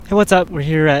Hey, what's up? We're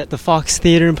here at the Fox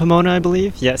Theater in Pomona, I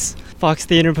believe. Yes, Fox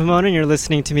Theater in Pomona. You're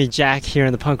listening to me, Jack, here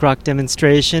in the punk rock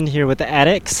demonstration here with the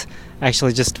Addicts.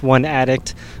 Actually, just one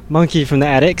addict, Monkey from the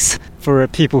Addicts. For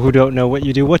people who don't know what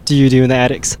you do, what do you do in the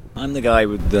Addicts? I'm the guy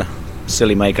with the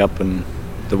silly makeup and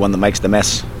the one that makes the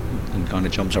mess and kind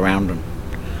of jumps around and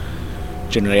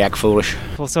generally act foolish.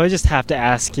 Well, so I just have to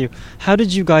ask you, how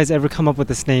did you guys ever come up with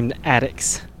this name,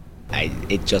 Addicts?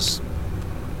 It just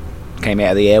came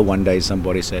out of the air one day.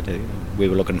 Somebody said we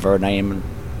were looking for a name and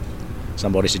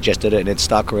somebody suggested it and it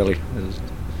stuck, really. There's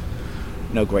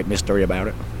no great mystery about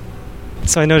it.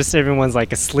 So I noticed everyone's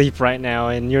like asleep right now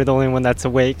and you're the only one that's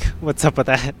awake. What's up with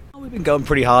that? We've been going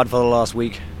pretty hard for the last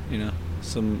week,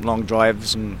 some long drives,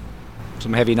 some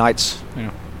heavy nights,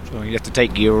 so you have to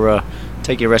take your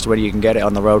rest when you can get it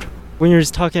on the road. When you're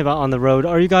just talking about on the road,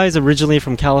 are you guys originally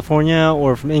from California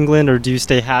or from England, or do you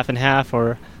stay half and half,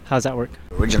 or how's that work?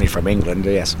 Originally from England,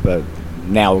 yes, but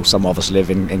now some of us live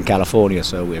in California,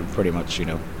 so we're pretty much,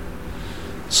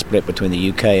 split between the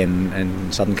UK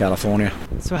and Southern California.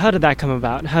 So how did that come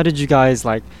about? How did you guys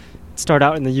start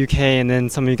out in the UK and then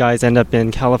some of you guys end up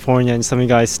in California and some of you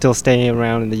guys still stay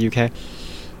around in the UK?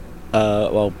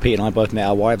 Well, Pete and I both met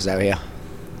our wives out here,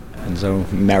 and so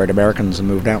married Americans and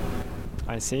moved out.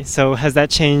 I see. So has that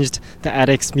changed the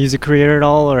Addicts' music career at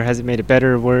all, or has it made it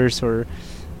better or worse, or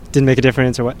didn't make a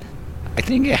difference, or what? I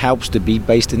think it helps to be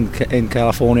based in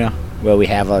California, where we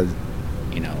have a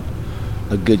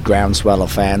good groundswell of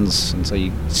fans, and so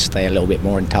you stay a little bit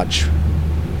more in touch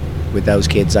with those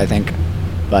kids, I think.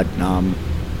 But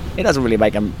it doesn't really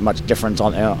make much difference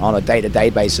on a day-to-day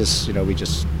basis. We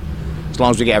just, as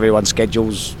long as we get everyone's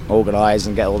schedules organised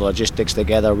and get all the logistics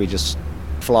together, we just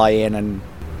fly in and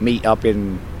meet up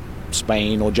in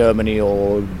Spain or Germany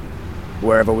or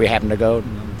wherever we happen to go.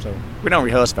 So we don't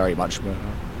rehearse very much. But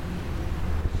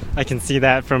I can see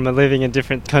that from living in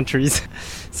different countries.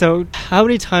 So how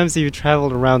many times have you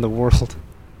traveled around the world?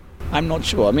 I'm not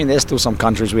sure. I mean, there's still some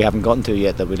countries we haven't gotten to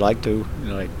yet that we'd like to,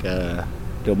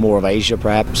 do more of Asia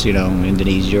perhaps,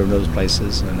 Indonesia and those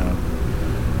places.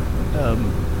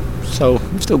 So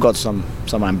we've still got some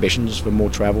ambitions for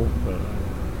more travel.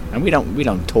 And we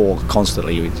don't tour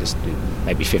constantly. We just do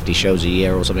maybe 50 shows a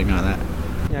year or something like that.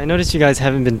 Yeah, I noticed you guys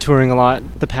haven't been touring a lot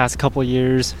the past couple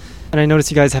years, and I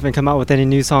noticed you guys haven't come out with any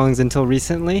new songs until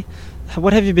recently.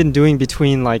 What have you been doing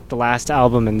between the last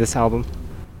album and this album?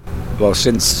 Well,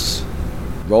 since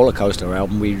Roller Coaster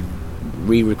album, we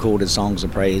re-recorded Songs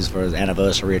of Praise for his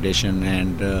anniversary edition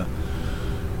and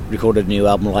recorded a new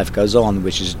album, Life Goes On,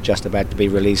 which is just about to be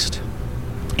released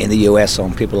in the US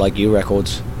on People Like You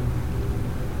Records.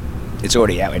 It's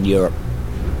already out in Europe.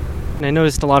 And I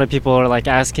noticed a lot of people are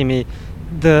asking me,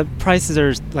 the prices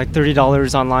are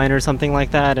 $30 online or something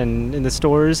like that, and in the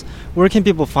stores. Where can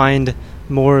people find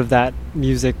more of that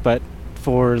music but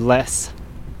for less?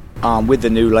 With the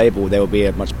new label, there will be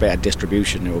a much better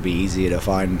distribution. It will be easier to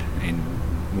find in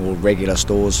more regular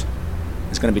stores.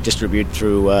 It's going to be distributed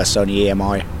through Sony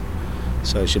EMI,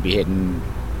 so it should be hitting,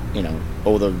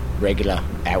 all the regular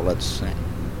outlets.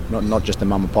 Not just the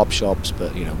mum and pop shops,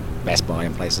 but Best Buy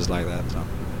and places like that. So.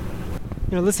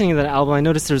 Listening to that album, I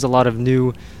noticed there's a lot of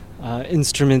new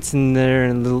instruments in there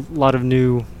and a lot of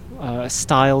new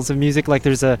styles of music.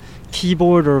 There's a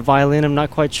keyboard or a violin. I'm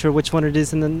not quite sure which one it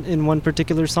is in one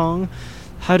particular song.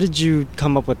 How did you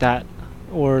come up with that,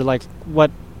 or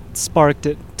what sparked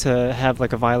it to have a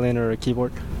violin or a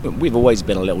keyboard? We've always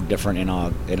been a little different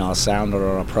in our sound or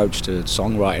our approach to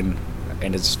songwriting,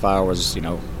 and as far as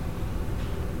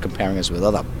comparing us with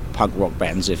other punk rock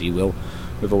bands, if you will,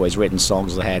 we've always written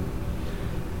songs that had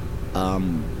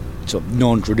sort of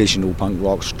non-traditional punk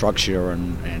rock structure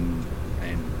and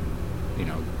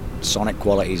sonic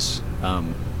qualities.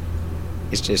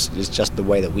 It's just the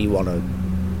way that we want to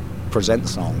present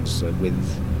songs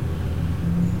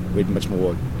with much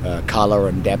more color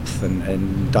and depth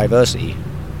and diversity.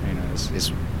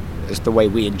 It's the way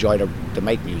we enjoy to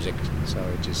make music. So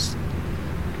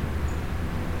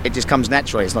it just comes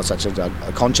naturally. It's not such a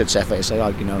conscious effort to say,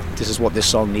 this is what this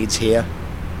song needs here.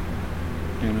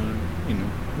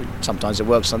 Sometimes it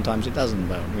works, sometimes it doesn't,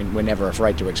 but we're never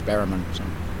afraid to experiment. So.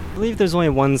 I believe there's only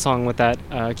one song with that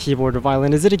keyboard or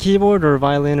violin. Is it a keyboard or a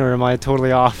violin, or am I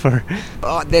totally off? Or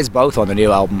there's both on the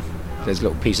new album. There's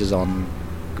little pieces on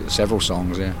several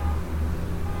songs, yeah.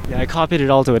 Yeah, I copied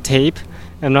it all to a tape.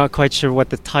 I'm not quite sure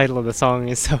what the title of the song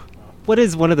is. So, what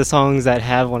is one of the songs that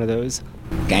have one of those?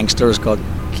 Gangster's got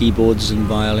keyboards and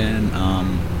violin.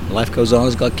 Life Goes On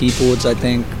has got keyboards, I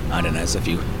think. I don't know, there's a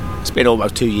few. It's been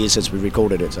almost 2 years since we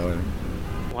recorded it, so.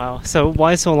 Wow. So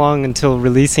why so long until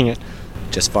releasing it?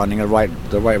 Just finding the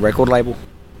right record label.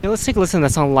 Yeah, let's take a listen to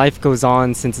that song "Life Goes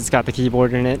On" since it's got the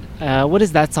keyboard in it. What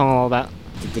is that song all about?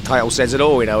 The title says it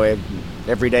all, you know.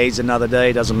 Every day's another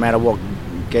day. Doesn't matter what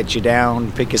gets you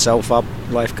down. Pick yourself up.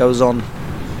 Life goes on.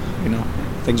 You know,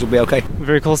 things will be okay.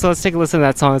 Very cool. So let's take a listen to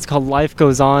that song. It's called "Life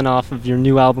Goes On" off of your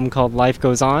new album called "Life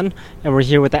Goes On." And we're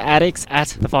here with the Addicts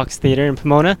at the Fox Theater in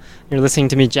Pomona. You're listening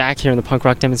to me, Jack, here in the punk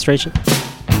rock demonstration.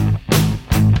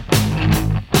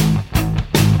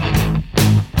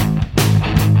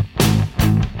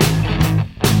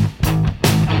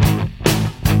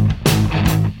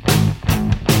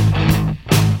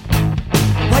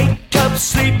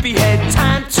 Sleepyhead,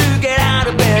 time to get out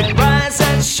of bed. Rise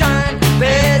and shine,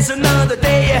 there's another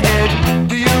day ahead.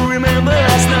 Do you remember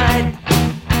last night?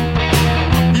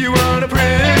 You were on a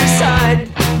pretty sight.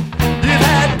 You've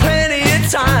had plenty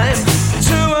of time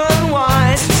to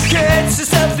unwind. Get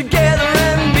yourself together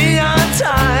and be on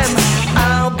time.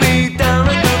 I'll be down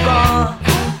at the bar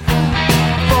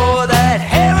for that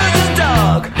hair of the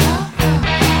dog.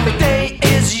 The day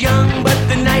is young, but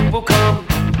the night will come.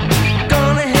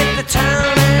 Gonna hit the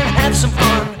town and have some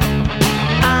fun.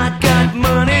 I got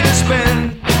money to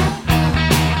spend.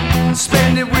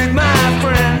 Spend it with my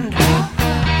friend.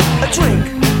 A drink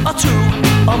or two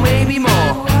or maybe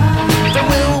more. Then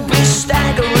we'll be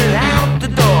staggering out the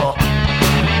door.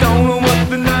 Don't know what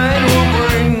the night will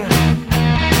bring.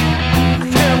 I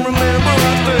can't remember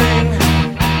a thing.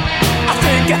 I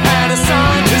think I had a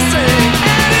song to sing,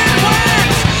 and it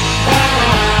went.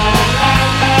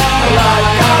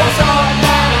 Life goes on.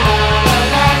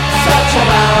 Such a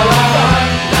hour of fun.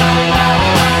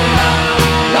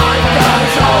 Life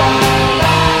goes on.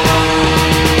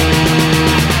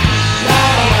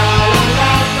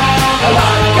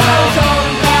 Life goes on.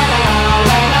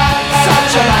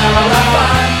 Such a hour of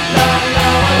fun.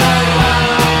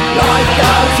 Life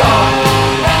goes on.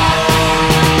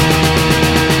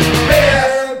 Beer,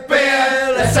 beer,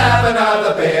 let's have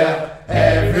another beer.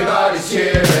 Everybody's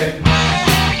cheering.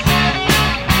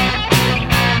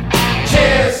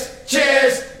 Cheers,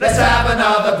 cheers, let's have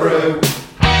another brew.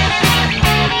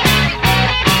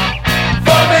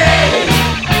 For me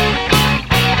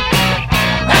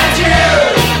and you.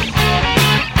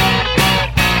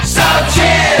 So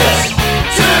cheers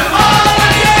to all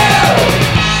of you.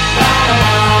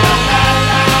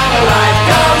 Life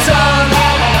goes on.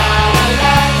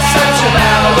 Such an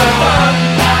hour of fun.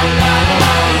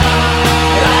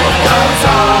 Life goes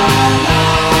on.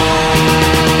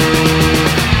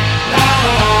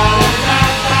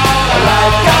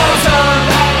 Life goes on.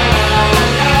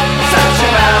 Such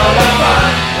an hour of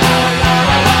fun.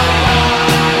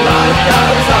 Life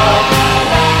goes on.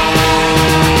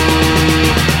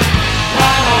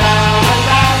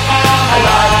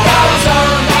 Life goes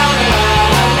on.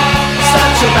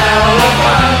 Such an hour of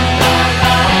fun.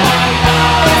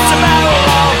 It's a battle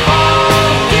of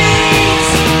monkeys.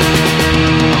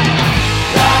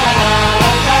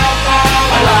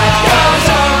 Life goes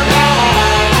on.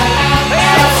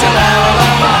 It's an hour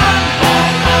of fun.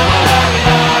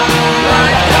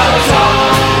 Life goes on.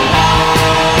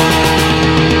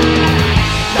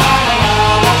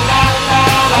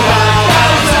 Life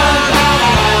goes on.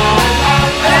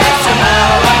 It's an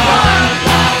hour of fun.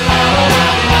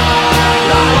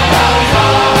 Life goes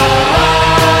on.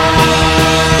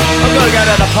 I'm gonna go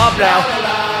to the pub now.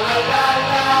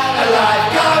 Life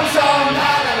goes on.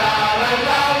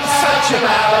 Such an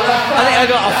hour of fun. I think I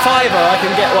got a fiver. I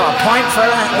can get, what, a pint for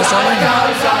that or something?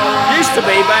 Used to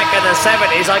be back in the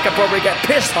 70s, I could probably get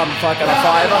pissed on fucking a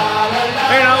fiver.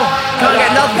 You know, can't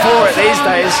get nothing for it these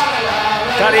days.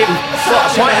 Can't even put a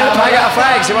pint in a packet of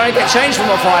fags. You won't get change from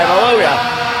a fiver, will ya?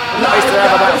 I used to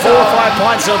have about 4 or 5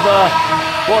 pints of,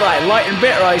 light and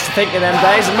bitter, I used to think in them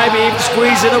days, and maybe even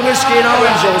squeeze in a whiskey and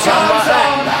orange or something like that.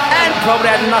 And probably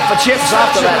had enough for chips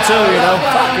after that too, you know.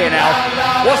 Fucking hell.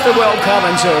 What's the world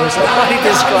coming to? It's a bloody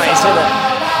disgrace, isn't it?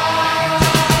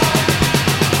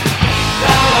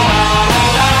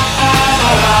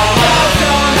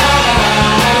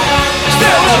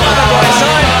 Still on the right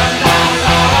side.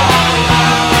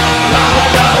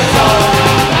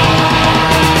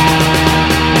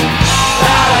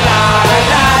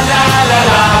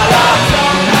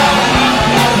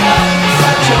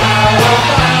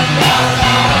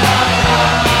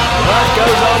 Life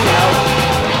goes on, you know.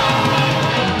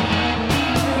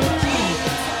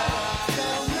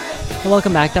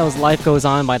 Welcome back. That was "Life Goes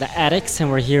On" by the Addicts, and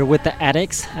we're here with the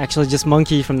Addicts. Actually, just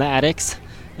Monkey from the Addicts.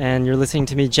 And you're listening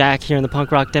to me, Jack, here in the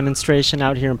punk rock demonstration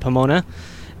out here in Pomona,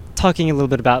 talking a little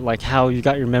bit about like how you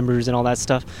got your members and all that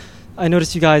stuff. I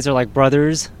noticed you guys are like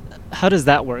brothers. How does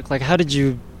that work? Like, how did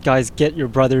you guys get your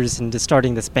brothers into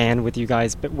starting this band with you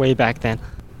guys way back then?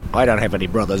 I don't have any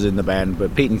brothers in the band,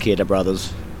 but Pete and Kid are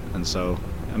brothers, and so,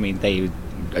 I mean, they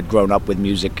had grown up with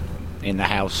music in the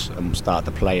house and started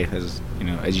to play as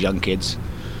young kids,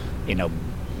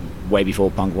 way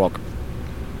before punk rock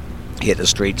hit the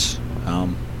streets.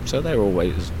 So they were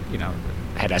always,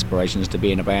 had aspirations to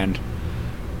be in a band.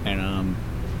 And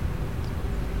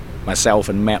myself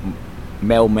and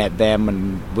Mel met them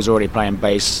and was already playing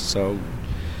bass, so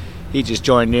he just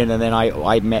joined in, and then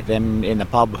I met them in the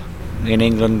pub in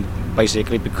England,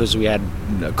 basically because we had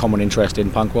a common interest in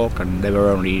punk rock, and there were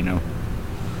only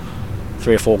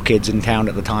 3 or 4 kids in town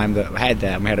at the time that had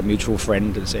that, and we had a mutual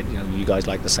friend that said, you guys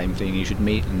like the same thing, you should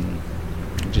meet, and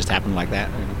it just happened like that.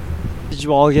 Did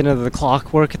you all get into the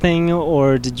Clockwork thing,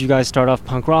 or did you guys start off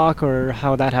punk rock, or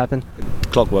how that happened? The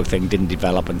Clockwork thing didn't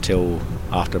develop until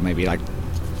after maybe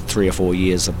 3 or 4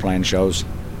 years of playing shows.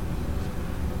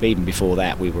 But even before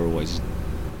that, we were always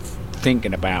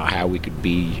thinking about how we could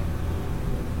be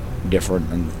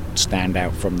different and stand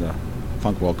out from the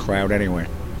punk rock crowd anyway.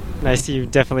 Nice, you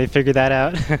definitely figured that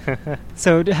out.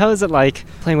 So how is it like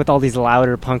playing with all these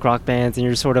louder punk rock bands, and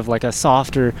you're sort of like a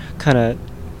softer kind of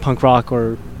punk rock,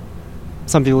 or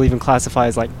some people even classify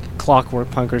as like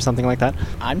clockwork punk or something like that?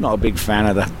 I'm not a big fan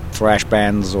of the thrash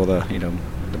bands or the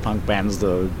punk bands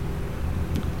that are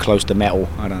close to metal.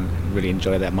 I don't really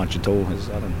enjoy that much at all.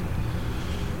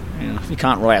 If you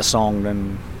can't write a song,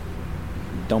 then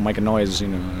don't make a noise.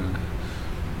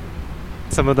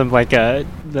 Some of them like the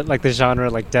genre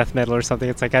like death metal or something.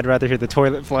 It's like I'd rather hear the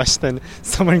toilet flush than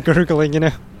someone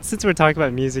gurgling. Since we're talking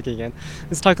about music again,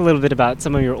 let's talk a little bit about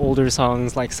some of your older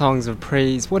songs, like Songs of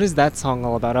Praise. What is that song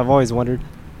all about? I've always wondered.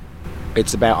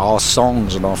 It's about our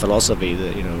songs and our philosophy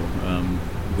that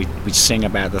we sing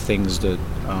about the things that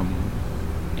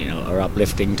are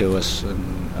uplifting to us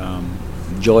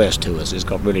and joyous to us. It's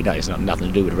got nothing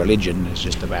to do with religion. It's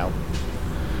just about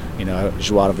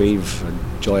joie de vivre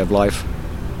and joy of life.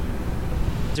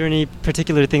 Is there any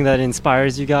particular thing that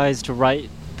inspires you guys to write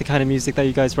the kind of music that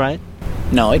you guys write?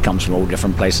 No, it comes from all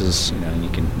different places.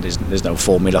 There's no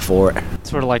formula for it. It's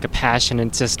sort of like a passion.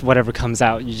 It's just whatever comes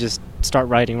out, you just start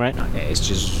writing, right? It's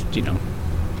just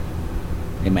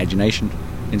imagination,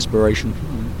 inspiration.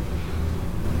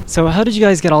 So how did you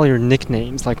guys get all your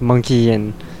nicknames, like Monkey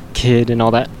and Kid and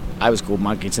all that? I was called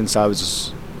Monkey since I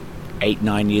was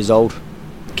 8-9 years old.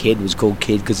 Kid was called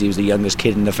Kid because he was the youngest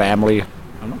kid in the family.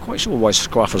 I'm not quite sure why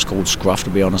Scruff was called Scruff,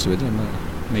 to be honest with you.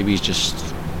 Maybe he's just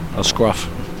a scruff.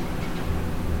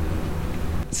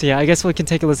 So yeah, I guess we can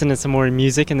take a listen to some more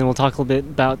music, and then we'll talk a little bit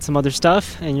about some other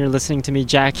stuff. And you're listening to me,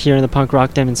 Jack, here in the punk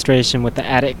rock demonstration with the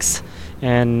Addicts.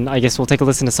 And I guess we'll take a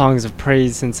listen to Songs of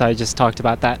Praise since I just talked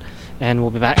about that. And we'll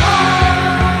be back.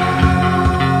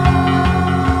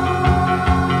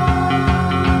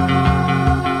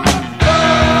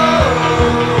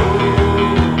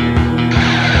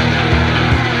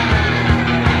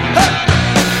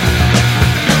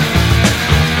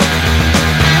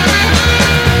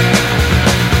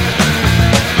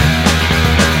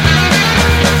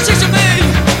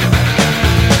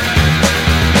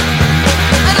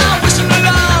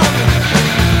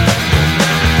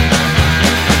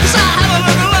 Cause I have a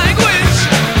little language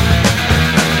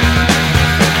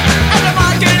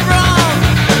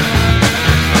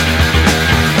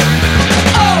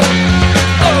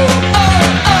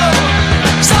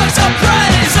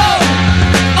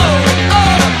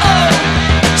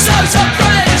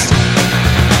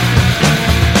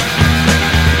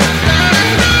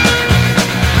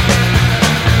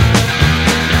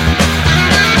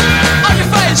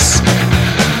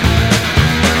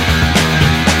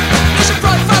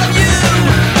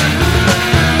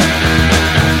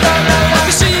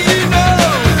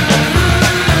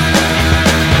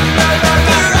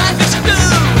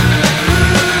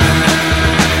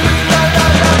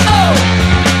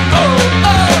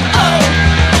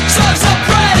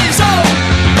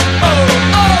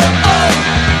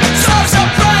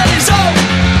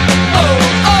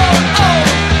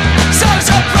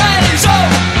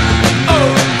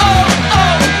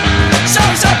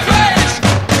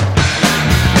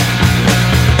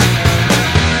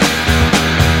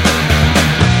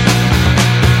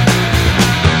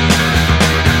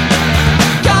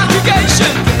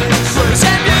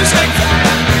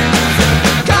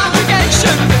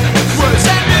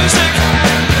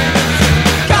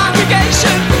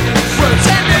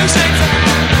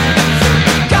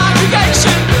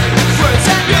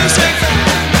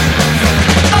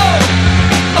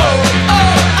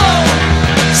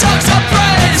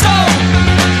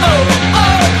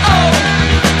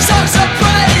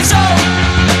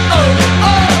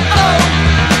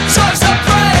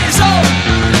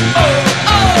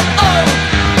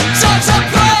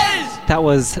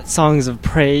was Songs of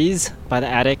Praise by the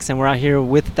Addicts, and we're out here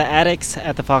with the Addicts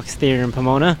at the Fox Theater in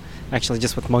Pomona. Actually,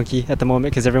 just with Monkey at the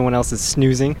moment because everyone else is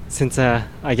snoozing since I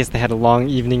guess they had a long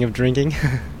evening of drinking.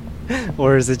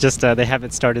 Or is it just they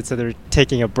haven't started, so they're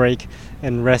taking a break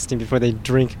and resting before they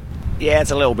drink? Yeah,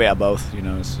 it's a little bit of both. You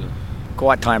know, it's,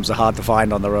 quiet times are hard to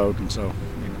find on the road, and so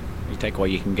you take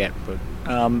what you can get.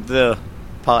 But the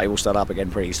party will start up again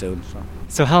pretty soon.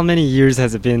 So how many years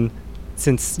has it been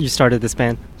since you started this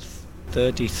band?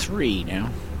 33 now.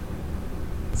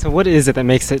 So what is it that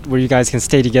makes it where you guys can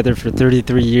stay together for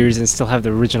 33 years and still have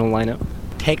the original lineup?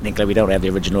 Technically, we don't have the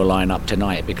original lineup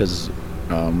tonight because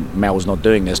Mel's not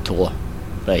doing this tour,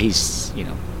 but he's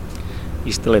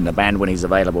still in the band when he's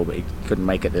available, but he couldn't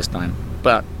make it this time.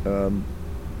 But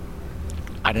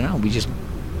I don't know. We just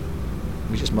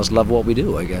must love what we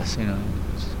do, I guess. You know.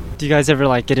 Do you guys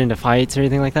ever get into fights or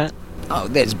anything like that? Oh,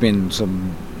 there's been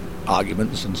some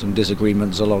arguments and some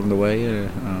disagreements along the way.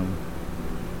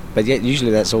 But yet,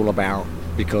 usually that's all about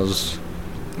because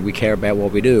we care about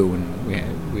what we do,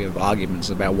 and we have arguments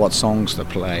about what songs to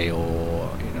play or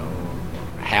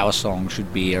how a song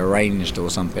should be arranged or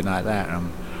something like that.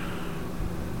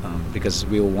 Because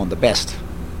we all want the best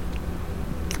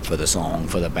for the song,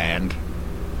 for the band,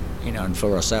 and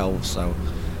for ourselves. So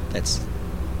that's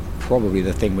probably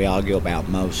the thing we argue about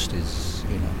most is,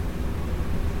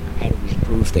 how do we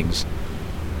improve things?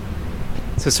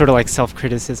 So sort of like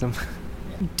self-criticism.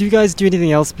 Yeah. Do you guys do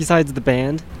anything else besides the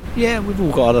band? Yeah, we've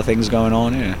all got other things going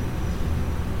on, yeah.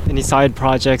 Any side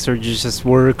projects or just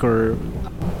work or...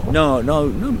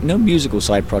 No musical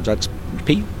side projects.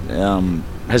 Pete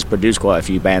has produced quite a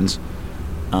few bands,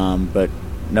 but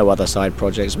no other side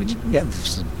projects.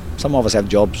 Some of us have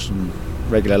jobs and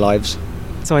regular lives.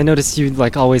 So I noticed you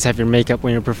always have your makeup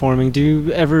when you're performing. Do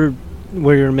you ever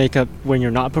wear your makeup when you're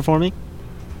not performing?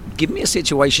 Give me a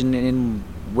situation in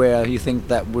where you think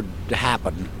that would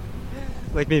happen.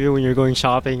 Like maybe when you're going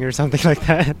shopping or something like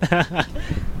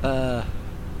that.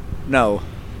 No,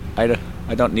 I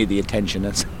don't need the attention.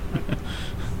 That's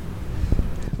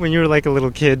When you were a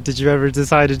little kid, did you ever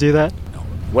decide to do that?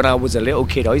 When I was a little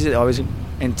kid, I was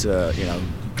into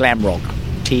glam rock,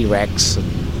 T-Rex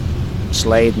and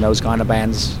Slade and those kind of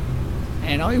bands,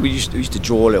 and we used to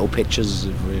draw little pictures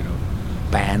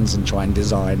of bands and try and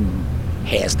design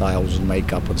hairstyles and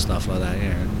makeup and stuff like that.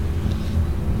 Yeah.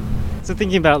 So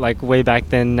thinking about way back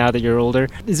then, now that you're older,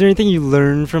 is there anything you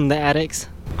learned from the Addicts?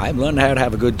 I've learned how to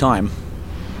have a good time,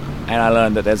 and I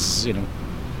learned that that's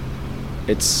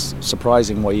it's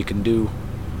surprising what you can do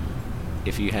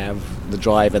if you have the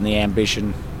drive and the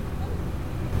ambition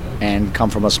and come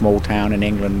from a small town in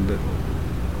England that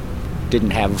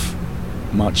didn't have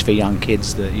much for young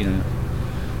kids, that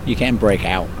you can break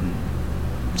out and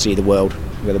see the world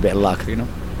with a bit of luck.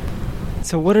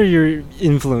 So what are your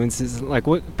influences?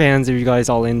 What bands are you guys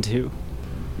all into?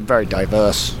 Very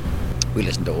diverse. We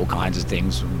listen to all kinds of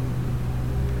things, from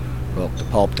rock to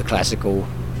pop to classical.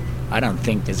 I don't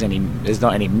think there's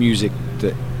not any music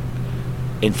that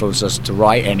influences us to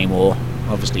write anymore.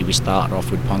 Obviously, we started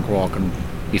off with punk rock, and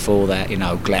before that,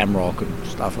 glam rock and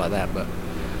stuff like that. But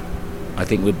I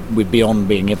think we're beyond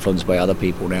being influenced by other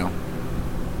people now.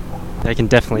 I can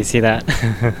definitely see that.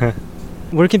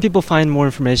 Where can people find more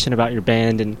information about your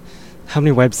band, and how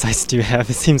many websites do you have?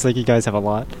 It seems like you guys have a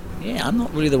lot. Yeah, I'm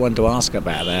not really the one to ask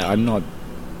about that. I'm not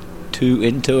too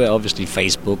into it. Obviously,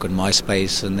 Facebook and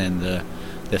MySpace, and then the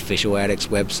official Addicts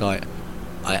website.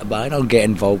 But I don't get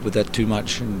involved with that too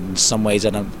much. In some ways, I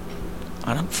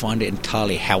don't find it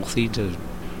entirely healthy to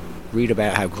read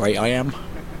about how great I am.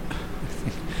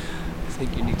 I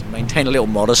think you need to maintain a little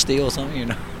modesty or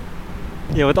something,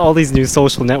 Yeah, with all these new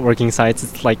social networking sites,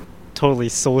 it's totally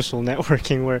social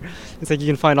networking, where it's you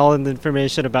can find all the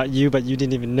information about you, but you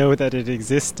didn't even know that it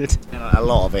existed. A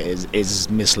lot of it is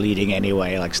misleading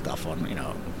anyway, stuff on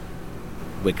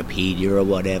Wikipedia or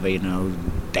whatever.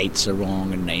 Dates are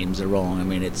wrong and names are wrong. I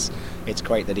mean, it's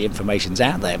great that the information's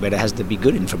out there, but it has to be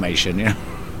good information.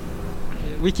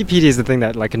 Wikipedia is the thing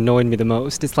that annoyed me the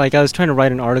most. It's I was trying to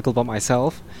write an article about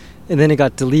myself, and then it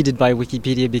got deleted by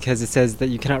Wikipedia because it says that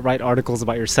you cannot write articles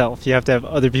about yourself. You have to have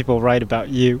other people write about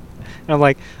you. And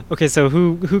I'm okay, so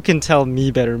who can tell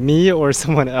me better, me or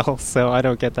someone else? So I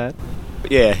don't get that.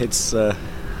 Yeah, it's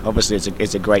obviously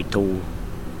it's a great tool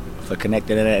for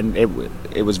connecting, and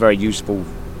it was very useful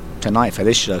tonight for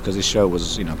this show, because this show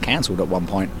was cancelled at one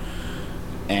point,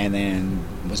 and then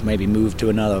was maybe moved to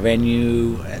another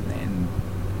venue, and then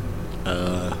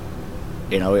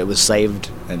it was saved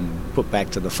and put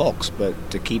back to the Fox, but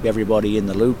to keep everybody in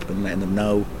the loop and letting them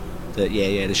know that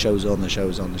the show's on.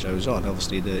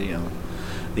 Obviously, the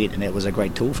internet was a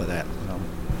great tool for that. So.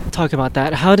 Talk about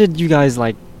that. How did you guys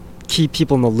like keep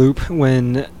people in the loop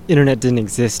when internet didn't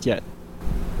exist yet?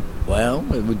 Well,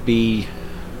 it would be...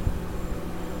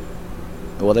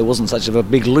 Well, there wasn't such of a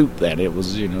big loop then. It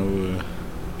was,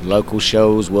 local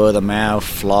shows, word of mouth,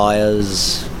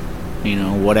 flyers,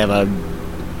 whatever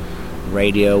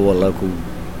radio or local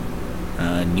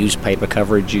newspaper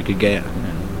coverage you could get.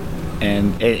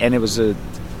 And it was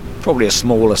probably a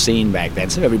smaller scene back then,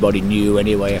 so everybody knew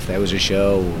anyway if there was a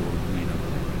show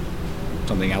or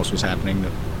something else was happening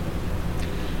that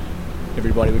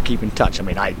everybody would keep in touch. I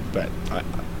mean,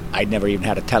 I'd never even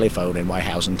had a telephone in my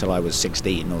house until I was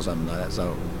 16 or something like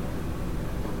that.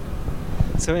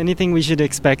 So anything we should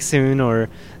expect soon or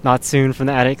not soon from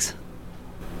the Addicts?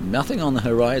 Nothing on the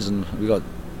horizon. We got,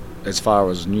 as far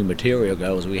as new material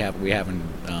goes, we haven't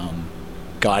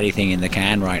got anything in the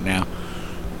can right now.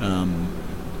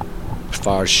 As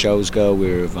far as shows go,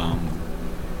 we're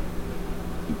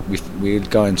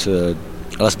going to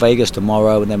Las Vegas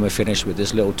tomorrow, and then we're finished with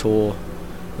this little tour.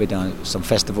 We've done some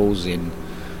festivals in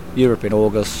Europe in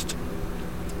August.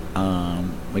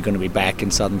 We're going to be back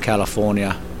in Southern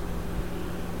California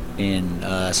in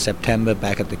September,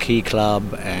 back at the Key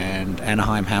Club and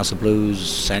Anaheim House of Blues,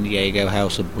 San Diego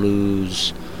House of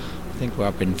Blues. I think we're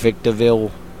up in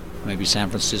Victorville, maybe San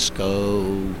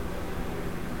Francisco,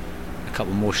 a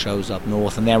couple more shows up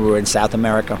north, and then we're in South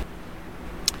America.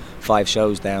 5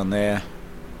 shows down there,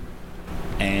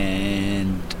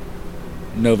 and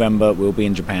November we'll be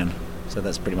in Japan. So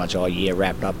that's pretty much our year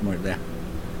wrapped up right there.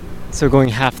 So going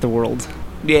half the world.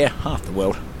 Yeah, half the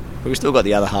world. But we've still got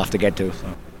the other half to get to.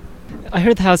 So. I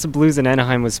heard the House of Blues in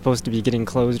Anaheim was supposed to be getting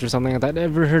closed or something like that.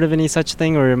 Ever heard of any such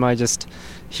thing, or am I just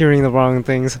hearing the wrong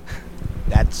things?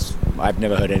 I've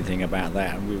never heard anything about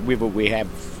that.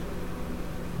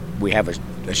 We have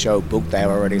a show booked there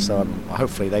already, so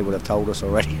hopefully they would have told us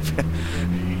already if it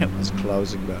was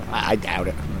closing, but I doubt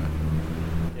it.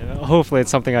 Yeah, hopefully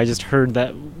it's something I just heard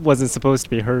that wasn't supposed to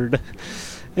be heard.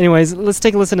 Anyways, let's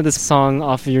take a listen to this song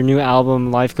off of your new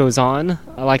album, Life Goes On.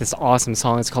 I like this awesome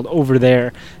song. It's called Over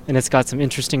There, and it's got some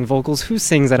interesting vocals. Who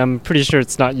sings that? I'm pretty sure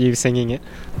it's not you singing it.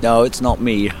 No, it's not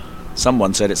me.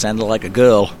 Someone said it sounded like a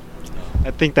girl.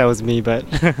 I think that was me, but...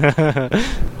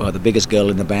 Well, the biggest girl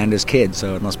in the band is Kid,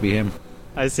 so it must be him.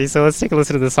 I see. So let's take a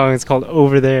listen to the song. It's called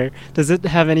Over There. Does it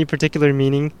have any particular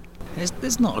meaning?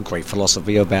 There's not a great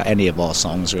philosophy about any of our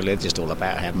songs, really. It's just all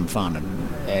about having fun,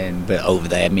 but over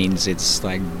there means it's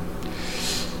like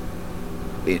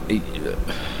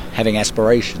having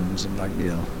aspirations and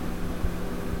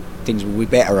things will be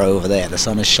better over there. The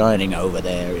sun is shining over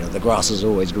there. The grass is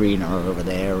always greener over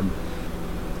there, and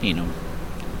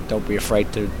don't be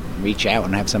afraid to reach out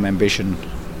and have some ambition.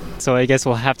 So I guess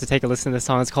we'll have to take a listen to the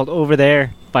song. It's called Over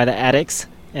There by the Addicts,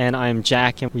 and I'm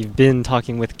Jack, and we've been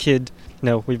talking with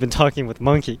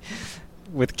Monkey,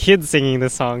 with Kid singing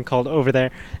this song called Over There.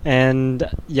 And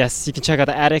yes, you can check out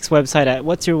the Addicts website at,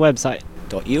 what's your website?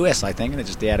 .us, I think, and it's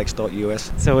just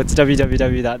theaddicts.us. So it's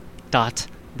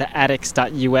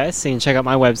www.theaddicts.us. So you can check out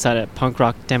my website at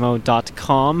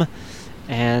punkrockdemo.com.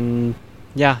 And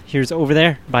yeah, here's Over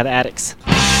There by the Addicts.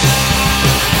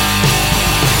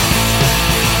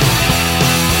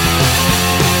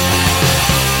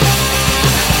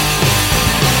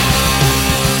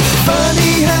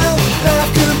 Funny how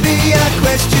life could be. I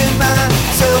question my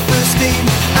self-esteem.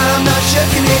 I'm not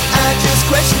shirking it, I just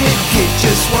question it. Kid,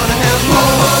 just wanna have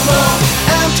more.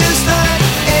 I'm just like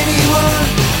anyone,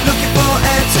 looking for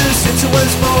answers since I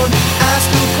was born. I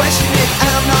still question it,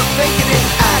 I'm not faking it.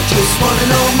 I just wanna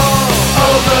know more.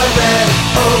 Over there,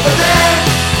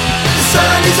 the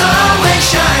sun is always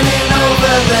shining.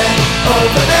 Over there,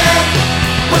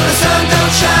 when the sun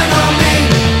don't shine on me.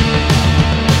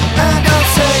 And I'll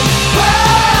say,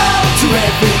 whoa, to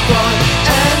every boy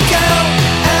and girl.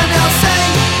 And I'll say,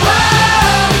 whoa,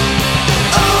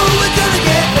 oh, we're gonna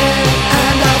get there.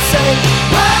 And I'll say,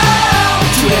 whoa,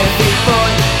 to every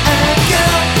boy and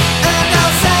girl. And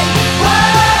I'll say,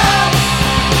 whoa,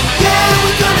 yeah,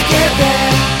 we're gonna get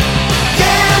there.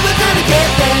 Yeah, we're gonna get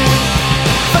there.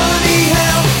 Funny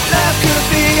how life could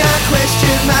be. I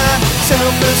question my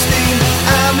self-esteem.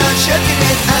 I'm not shirking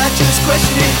it, I just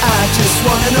question it. I just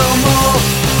wanna know more.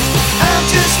 I'm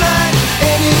just like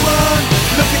anyone,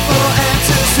 looking for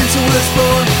answers since I was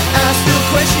born. I still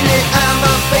question it, I'm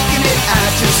not faking it. I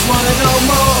just wanna know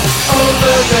more.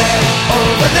 Over there,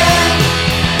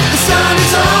 the sun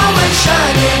is always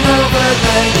shining. Over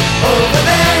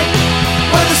there,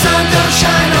 when the sun don't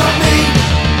shine on me.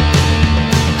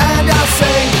 And I'll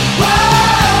say,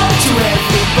 whoa, to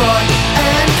every boy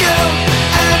and girl.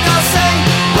 And I'll say,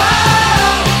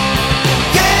 whoa,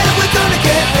 yeah, we're gonna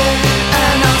get there.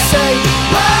 And I'll say,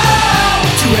 whoa,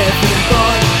 to every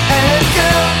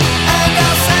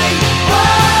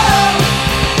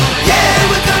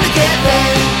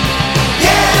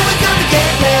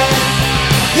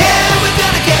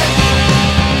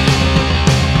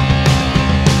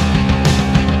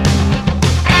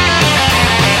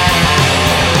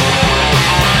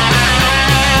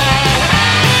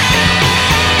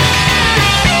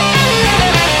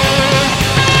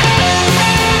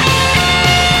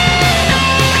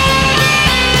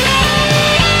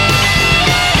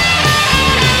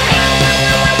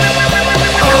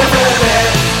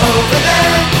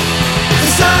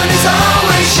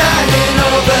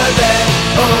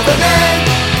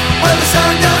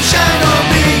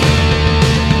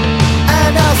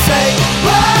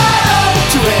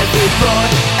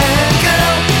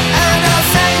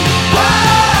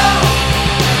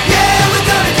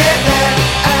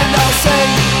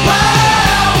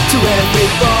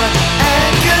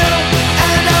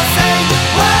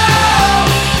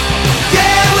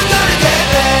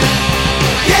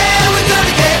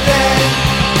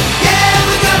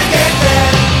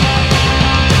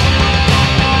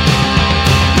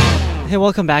Hey,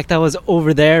 welcome back. That was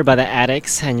Over There by the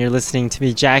Addicts, and you're listening to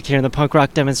me, Jack, here in the punk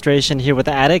rock demonstration here with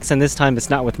the Addicts, and this time it's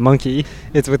not with Monkey,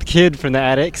 it's with Kid from the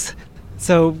Addicts.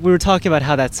 So we were talking about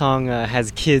how that song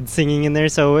has kids singing in there,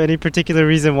 so any particular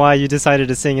reason why you decided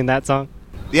to sing in that song?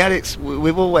 The Addicts,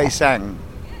 we've always sang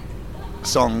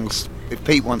songs. If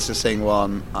Pete wants to sing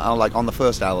one, like on the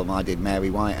first album I did Mary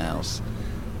Whitehouse.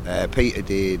 Peter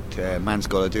did Man's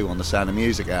Gotta Do on the Sound of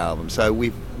Music album. So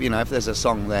we've, if there's a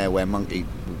song there where Monkey,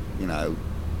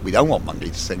 we don't want Monkey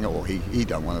to sing it, or he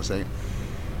don't want to sing it.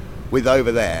 With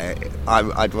Over There,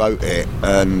 I wrote it,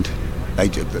 and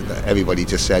everybody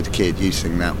just said, "Kid, you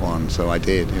sing that one." So I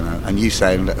did, and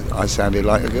I sounded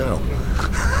like a girl.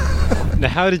 Now,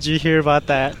 how did you hear about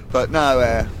that? But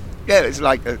no, it's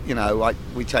like, like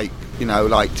we take,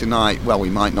 like tonight, well, we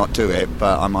might not do it,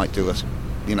 but I might do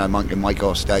Monkey might go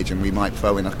off stage and we might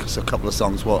throw in a couple of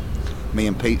songs what me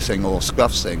and Pete sing, or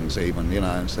Scruff sings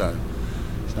even, so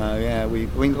yeah, we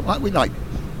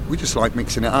just like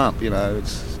mixing it up,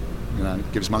 it's,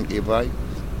 gives Monkey a break.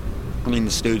 And in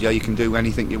the studio you can do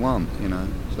anything you want,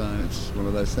 so it's one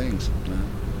of those things.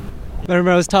 I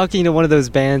remember I was talking to one of those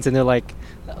bands, and they're like,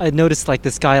 I noticed like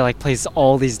this guy like plays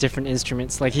all these different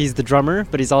instruments. Like he's the drummer,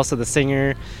 but he's also the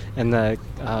singer and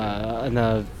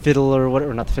the fiddle,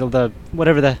 or not the fiddle,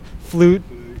 the flute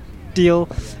deal,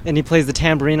 and he plays the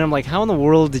tambourine. I'm like, how in the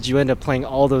world did you end up playing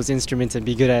all those instruments and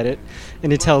be good at it?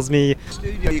 And he tells me,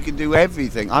 studio you can do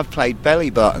everything. I've played belly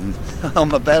button on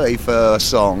my belly for a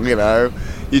song.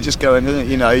 You just go in,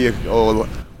 or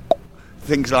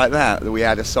things like that. We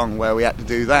had a song where we had to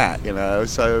do that,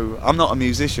 so I'm not a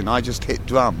musician, I just hit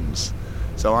drums,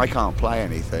 so I can't play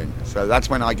anything. So that's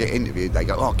when I get interviewed, they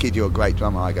go, "Oh, Kid, you're a great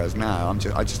drummer." I goes, "No,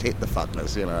 I just hit the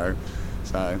fuckers,"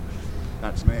 so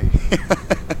that's me.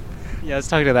 Yeah, I was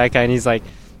talking to that guy, and he's like,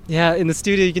 yeah, in the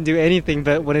studio you can do anything,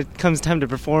 but when it comes time to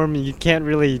perform, you can't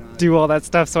really do all that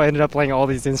stuff, so I ended up playing all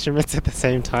these instruments at the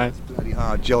same time. It's a bloody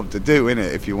hard job to do, isn't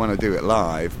it, if you want to do it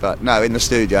live? But no, in the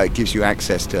studio it gives you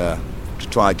access to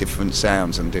try different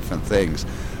sounds and different things.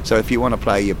 So if you want to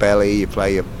play your belly, you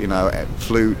play your,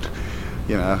 flute,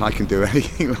 I can do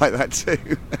anything like that too.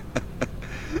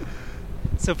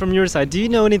 So from your side, do you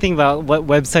know anything about what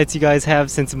websites you guys have,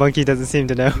 since Monkey doesn't seem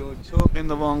to know? You're talking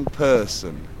the wrong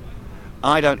person.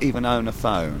 I don't even own a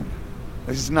phone.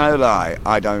 This is no lie.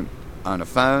 I don't own a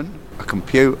phone, a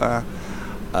computer.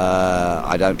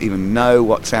 I don't even know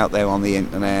what's out there on the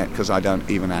internet, because I don't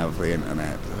even have the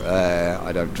internet.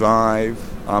 I don't drive.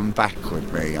 I'm back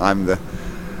with me. I'm the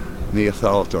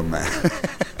thought on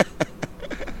that.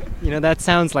 That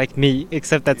sounds like me,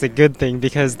 except that's a good thing,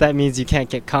 because that means you can't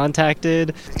get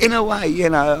contacted. In a way,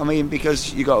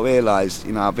 because you got to realise,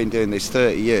 I've been doing this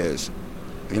 30 years,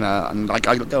 and like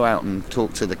I go out and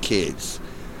talk to the kids,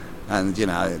 and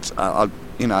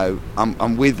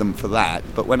I'm with them for that.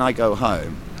 But when I go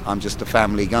home, I'm just a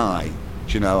family guy.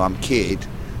 I'm Kid,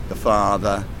 the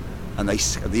father, and they,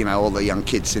 all the young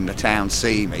kids in the town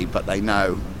see me, but they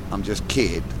know I'm just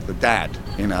Kid, the dad,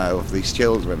 of these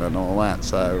children and all that.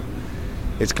 So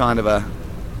it's kind of a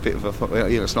bit of a,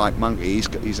 it's like Monkey.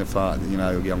 He's a father,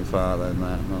 young father and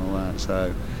that and all that.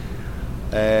 So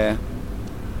I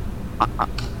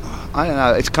don't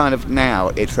know. It's kind of now.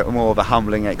 It's more of a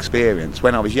humbling experience.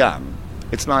 When I was young,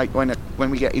 it's like when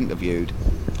we get interviewed,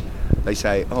 they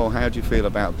say, "Oh, how do you feel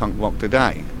about punk rock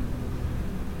today?"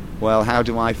 Well, how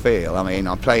do I feel? I mean,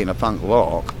 I'm playing a punk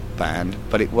rock band,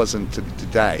 but it wasn't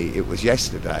today, it was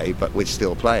yesterday, but we're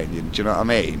still playing, do you know what I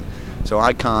mean? So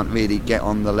I can't really get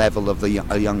on the level of a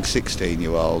young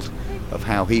 16-year-old of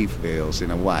how he feels in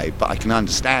a way, but I can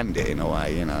understand it in a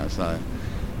way, so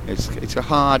it's a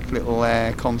hard little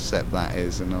concept that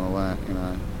is, and all that,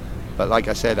 But like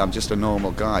I said, I'm just a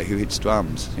normal guy who hits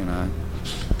drums, and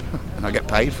I get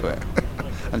paid for it.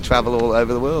 And travel all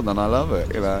over the world, and I love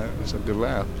it, it's a good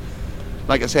laugh.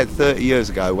 Like I said, 30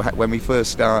 years ago, when we first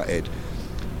started,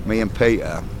 me and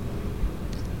Peter,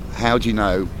 how do you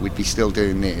know we'd be still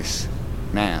doing this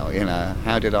now,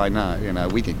 How did I know?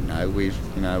 We didn't know. We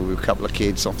were a couple of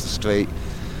kids off the street,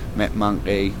 met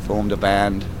Monkey, formed a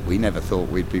band. We never thought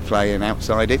we'd be playing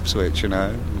outside Ipswich,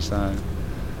 So, so.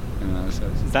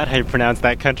 Is that how you pronounce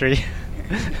that country?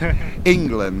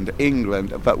 England,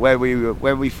 but where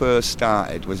we first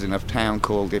started was in a town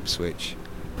called Ipswich.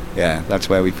 Yeah, that's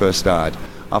where we first started.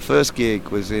 Our first gig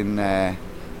was in a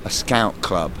scout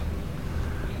club,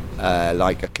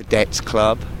 like a cadets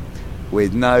club,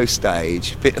 with no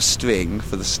stage, bit of string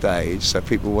for the stage so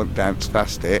people wouldn't dance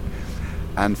past it,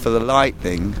 and for the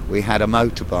lighting we had a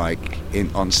motorbike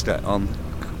on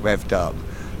revved up,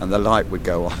 and the light would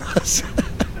go on us.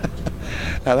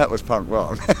 Now that was punk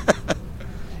rock.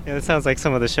 Yeah, it sounds like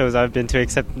some of the shows I've been to,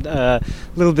 except a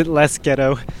little bit less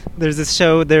ghetto. There's this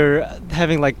show, they're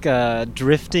having like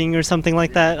drifting or something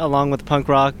like that, along with a punk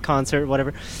rock concert,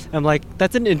 whatever. I'm like,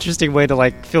 that's an interesting way to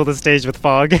like fill the stage with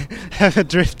fog, have a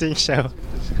drifting show.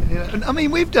 Yeah, I mean,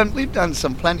 we've done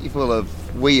some plentiful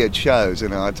of weird shows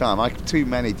in our time, like too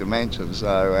many to mention.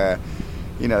 So,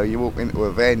 you know, you walk into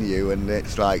a venue and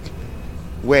it's like,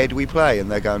 where do we play? And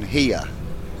they're going, here.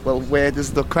 Well, where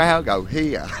does the crowd go?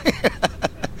 Here.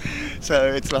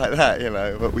 So it's like that, you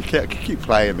know. But we keep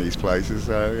playing these places,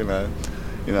 so you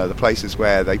know, the places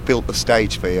where they built the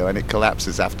stage for you and it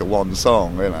collapses after one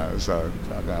song, you know. So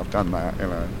I've done that, you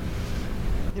know.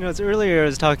 You know, it's earlier I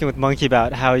was talking with Monkey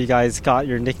about how you guys got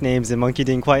your nicknames, and Monkey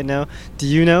didn't quite know. Do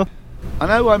you know? I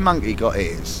know why Monkey got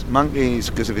his. Monkey's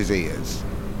because of his ears.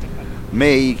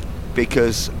 Me,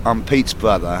 because I'm Pete's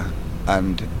brother,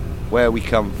 and where we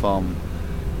come from,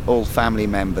 all family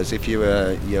members. If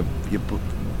you're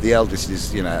the eldest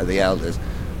is, you know, the elders,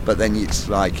 but then it's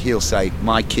like he'll say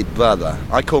my kid brother.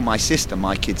 I call my sister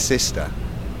my kid sister,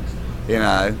 you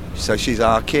know, so she's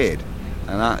our kid,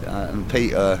 and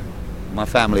Peter, my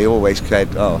family always said,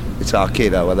 oh, it's our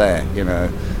kid over there, you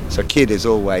know, so kid is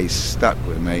always stuck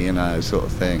with me, you know, sort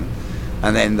of thing.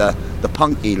 And then the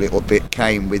punky little bit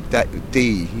came with that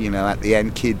D, you know, at the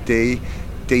end, Kid D.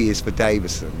 D is for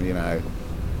Davison, you know,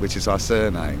 which is our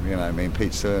surname, you know, me and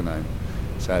Pete's surname.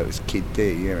 So it was Kid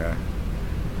D, you know.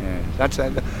 Yeah, that's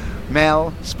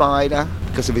Mel Spider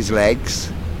because of his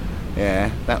legs. Yeah,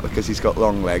 that because he's got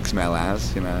long legs. Mel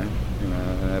has, you know.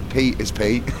 Pete is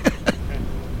Pete.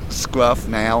 Scruff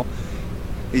now.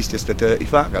 He's just a dirty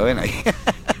fucker, isn't he?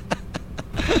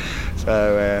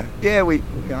 So yeah,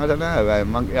 I don't know.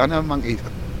 Monkey, I know Monkey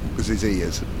was his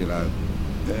ears, you know.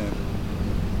 Yeah.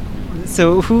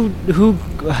 So who,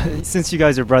 since you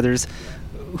guys are brothers,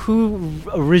 who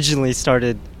originally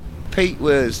started? Pete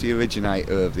was the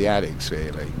originator of the Addicts,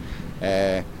 really.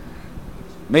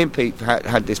 Me and Pete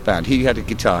had this band. He had a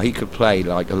guitar. He could play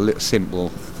like a little simple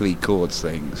 3 chords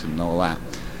things and all that.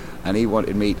 And he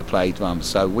wanted me to play drums.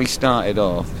 So we started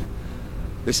off,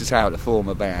 this is how to form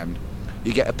a band.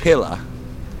 You get a pillar,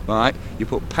 right? You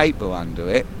put paper under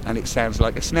it and it sounds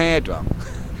like a snare drum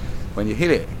when you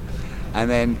hit it. And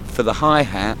then for the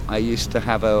hi-hat, I used to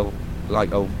have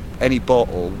any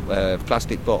bottle,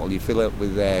 plastic bottle, you fill it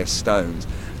with stones,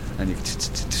 and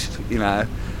you know.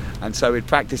 And so we'd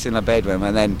practice in the bedroom,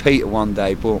 and then Peter one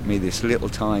day bought me this little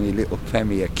tiny little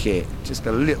Premier kit, just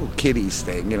a little kiddies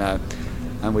thing, you know.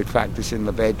 And we'd practice in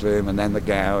the bedroom, and then the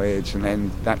garage, and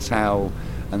then that's how.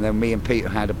 And then me and Peter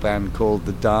had a band called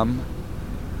the Dumb,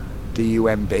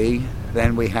 D-U-M-B.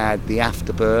 Then we had the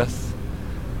Afterbirth,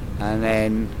 and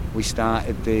then we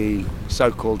started the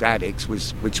so-called Addicts,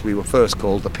 which we were first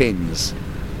called the Pins,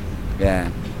 yeah,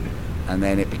 and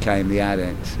then it became the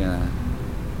Addicts, you know.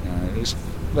 It's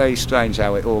very strange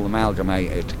how it all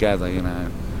amalgamated together, you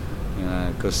know,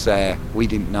 because we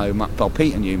didn't know much. Well,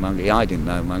 Peter knew Monkey, I didn't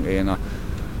know Monkey, and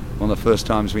one of the first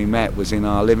times we met was in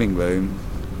our living room,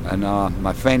 and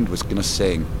my friend was going to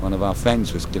sing. One of our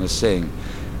friends was going to sing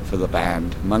for the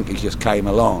band. Monkey just came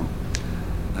along.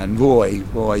 And Roy,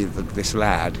 this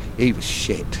lad, he was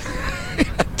shit.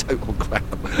 Total crap.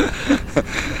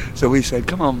 So we said,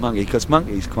 come on, Monkey, because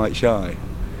Monkey's quite shy.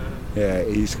 Yeah,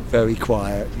 he's very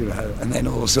quiet, you know. And then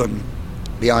all of a sudden,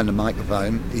 behind the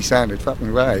microphone, he sounded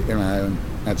fucking great, you know. And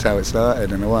that's how it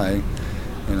started, in a way,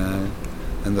 you know.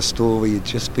 And the story had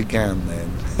just began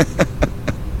then.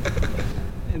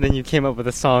 And then you came up with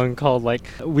a song called, like,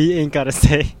 We Ain't Gotta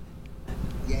Say.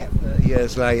 Yeah, 30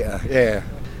 years later, yeah.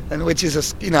 And which is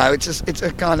it's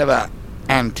a kind of a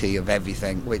anti of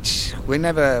everything, which we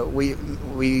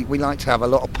like to have a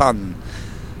lot of pun,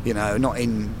 you know, not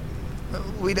in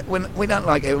we don't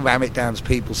like to ram it down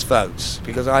people's throats,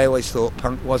 because I always thought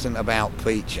punk wasn't about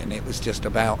preaching. It was just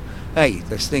about, hey,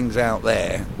 there's things out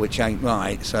there which ain't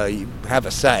right, so you have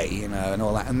a say, you know, and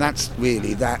all that. And that's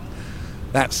really that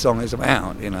song is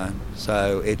about, you know.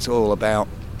 So it's all about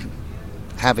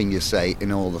having your say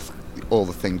in all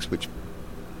the things which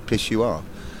piss you off,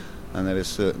 and there are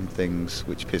certain things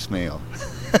which piss me off.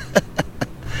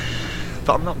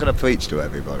 But I'm not going to preach to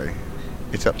everybody.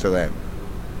 It's up to them.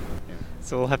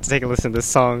 So we'll have to take a listen to this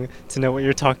song to know what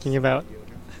you're talking about.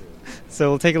 So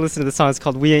we'll take a listen to the song. It's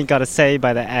called We Ain't Gotta Say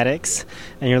by the Addicts.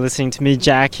 And you're listening to me,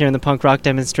 Jack, here in the punk rock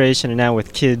demonstration, and now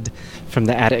with Kid from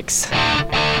the Addicts.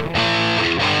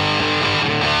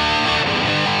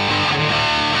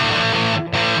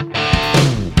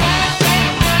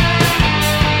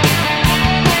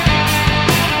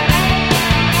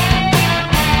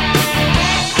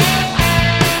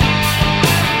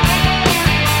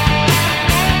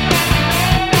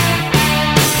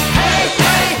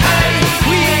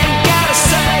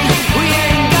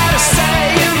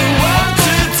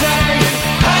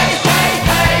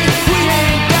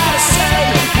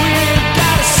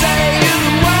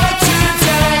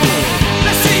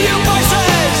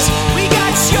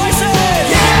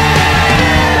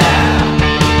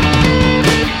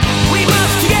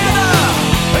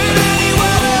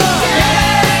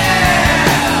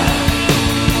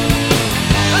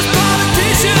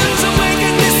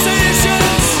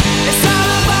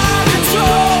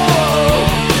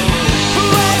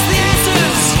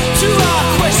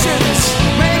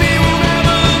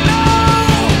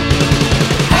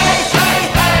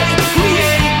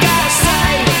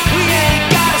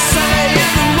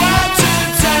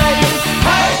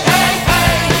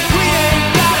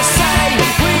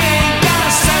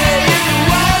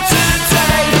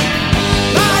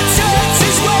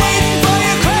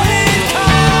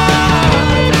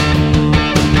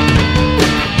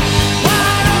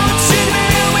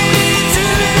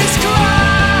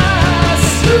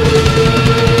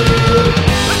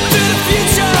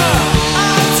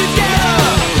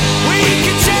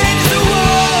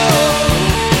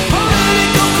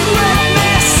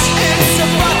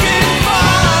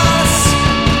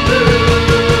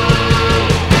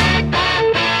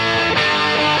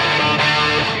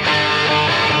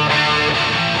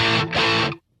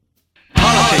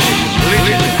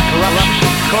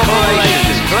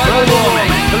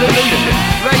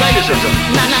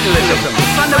 nationalism,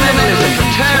 fundamentalism,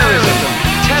 terrorism,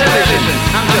 television.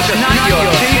 I'm just not your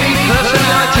TV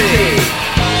personality.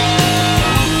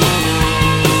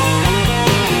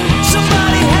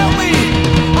 Somebody help me!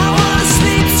 I wanna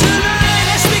sleep tonight.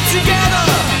 Let's stick together.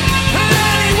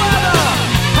 Any weather,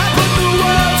 I put the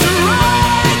world to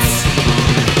rights.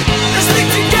 Let's stick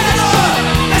together.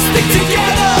 Let's stick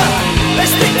together.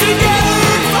 Let's stick together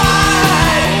and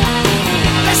fight.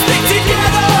 Let's stick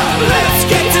together. Let's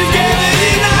get together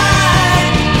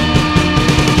tonight.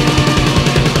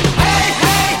 Hey,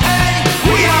 hey, hey!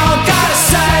 We all gotta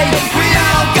say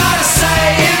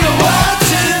in the world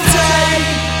today.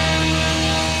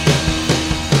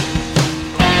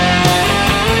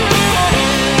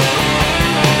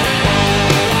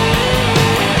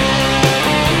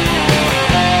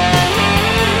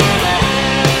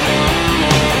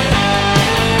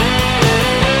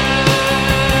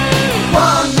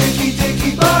 One Ricky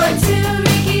Dicky boy, Two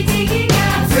Ricky Dicky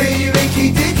girls, three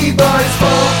Ricky Dicky boys,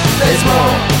 four, there's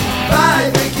more.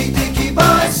 Five Ricky Dicky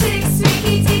boys, six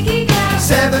Ricky Dicky girls,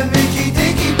 seven Ricky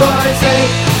Dicky boys, eight.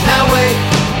 Now wait,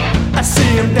 I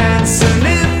see 'em dancing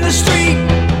in the street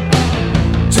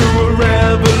to a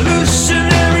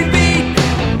revolutionary beat,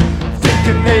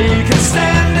 thinking they can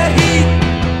stand the heat.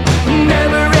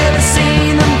 Never ever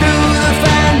seen them do the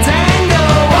fandango.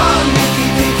 One Ricky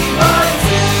Dicky boys,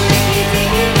 two Ricky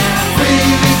Dicky girls, three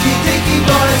Ricky Dicky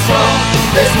boys, four,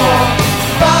 there's more.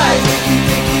 Five Ricky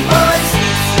Dicky boys,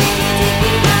 six Ricky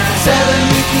Dicky girls, seven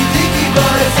Ricky Dicky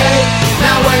boys, eight.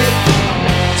 Now wait,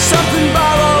 something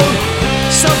borrowed,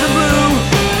 something blue.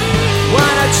 Why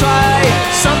not try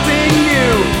something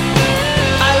new?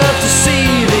 I love to see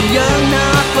the young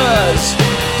nappers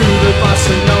do the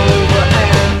bossa nova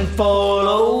and fall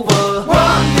over.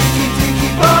 One Ricky Dicky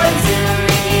boys, two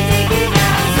Ricky Dicky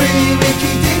girls, three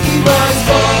Ricky Dicky boys,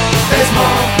 four, there's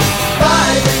more.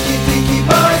 Five Ricky Dicky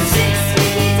boys, six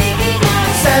Ricky Dicky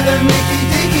girls, seven Ricky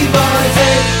Dicky boys,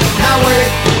 eight. Now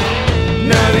wait,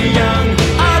 now the young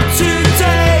of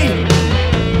today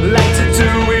like to do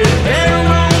it their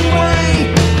own way.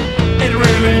 It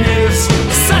really is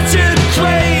such a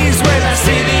craze when I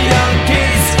see the young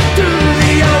kids do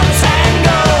the old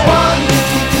tango. One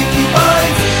Ricky Dicky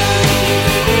boys,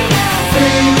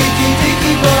 three Ricky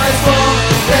Dicky boys, four,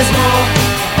 there's more.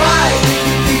 Five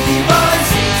Ricky Dicky boys,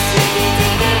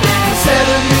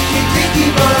 seven Ricky Dicky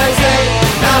boys, eight.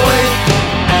 Now wait.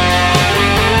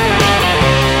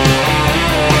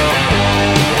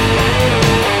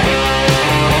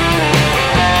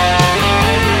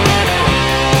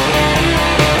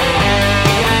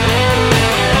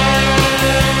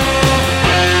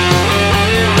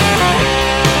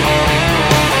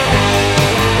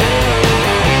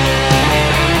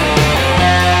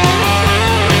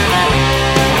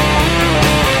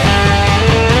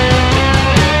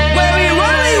 Very,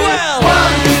 really well.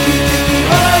 One Ricky Dicky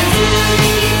boys,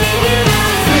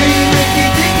 three Ricky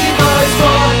Dicky boys,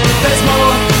 four, there's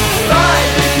more. Five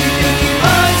Ricky Dicky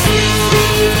boys,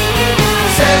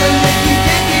 seven Ricky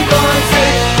Dicky boys,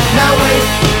 eight. Now wait.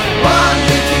 One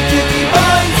Ricky Dicky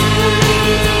boys,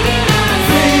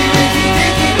 three Ricky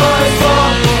Dicky boys, four,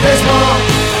 there's more.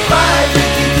 Five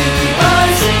Ricky Dicky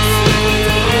boys,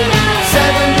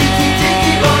 seven Ricky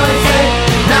Dicky boys, eight.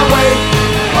 Now wait.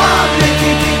 One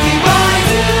Ricky Dicky boys,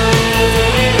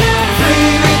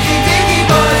 three Ricky Dicky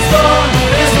boys, four,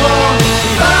 there's more.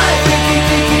 Five Ricky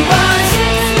Dicky boys,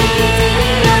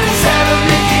 seven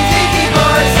Ricky Dicky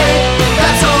boys, eight.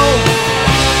 That's all.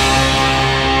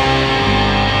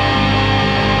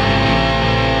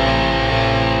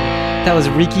 That was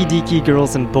Reeky Deaky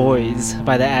Girls and Boys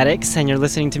by the Addicts, and you're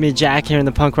listening to me, Jack, here in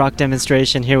the punk rock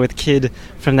demonstration here with Kid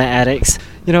from the Addicts.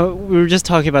 You know, we were just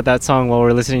talking about that song while we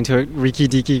were listening to it, Reeky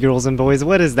Deaky Girls and Boys.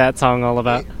 What is that song all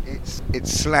about?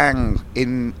 It's slang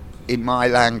in my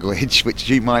language, which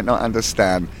you might not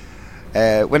understand.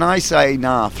 When I say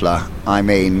narfler, I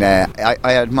mean I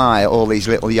admire all these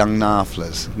little young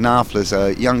narflers. Narflers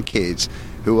are young kids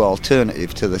who are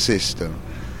alternative to the system.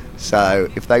 So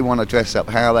if they want to dress up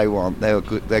how they want, they're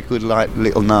good like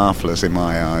little narflers in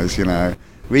my eyes, you know.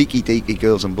 Reeky Deaky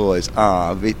Girls and Boys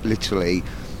are literally.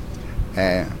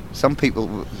 Some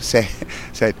people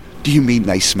said, "Do you mean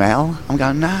they smell?" I'm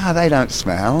going, "No, they don't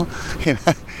smell." You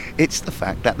know, it's the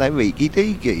fact that they're reeky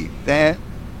deaky. They're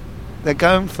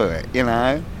going for it, you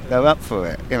know. They're up for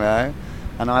it, you know.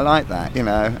 And I like that, you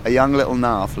know. A young little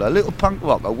narfler, a little punk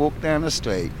rocker, walk down the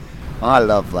street. I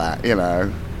love that, you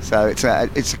know. So it's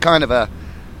a kind of an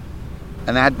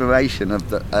admiration of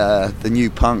the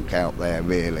new punk out there,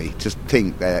 really. Just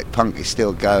think that punk is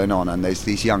still going on, and there's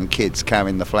these young kids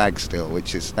carrying the flag still,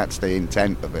 that's the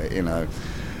intent of it, you know.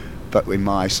 But with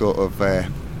my sort of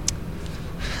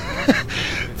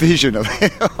vision of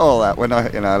all that. When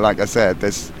like I said,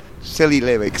 there's silly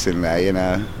lyrics in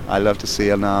there. I love to see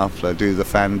an after do the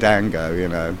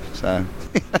fandango. So.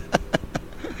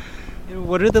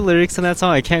 What are the lyrics in that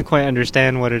song? I can't quite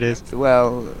understand what it is.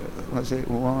 Well, what's it?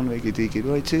 One wicked deaky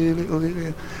boy, two little,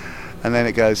 and then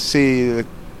it goes. See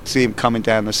him coming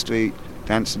down the street,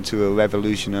 dancing to a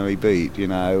revolutionary beat.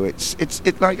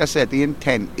 It's like I said. The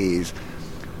intent is,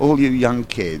 all you young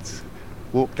kids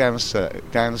walk down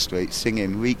the street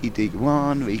singing "Reeky Deeky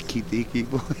One, Reeky Deeky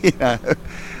Boy,"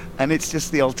 and it's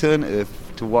just the alternative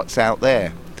to what's out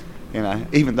there.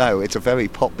 Even though it's a very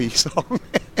poppy song.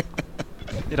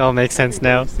 It all makes sense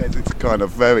now. It's a kind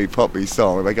of very poppy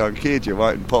song. They go, "Kid, you're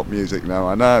writing pop music now."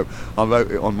 I know. I wrote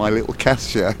it on my little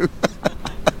Casio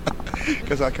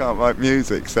because I can't write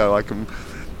music, so I can.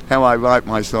 How I write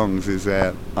my songs is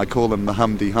I call them the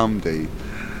Humdy Humdy,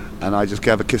 and I just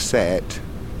have a cassette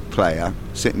player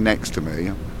sitting next to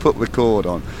me, put record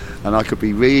on, and I could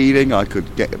be reading, I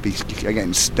could be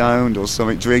getting stoned or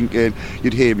something, drinking.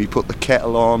 You'd hear me put the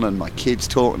kettle on, and my kids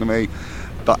talking to me.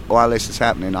 But while this is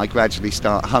happening, I gradually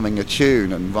start humming a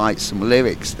tune and write some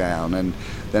lyrics down, and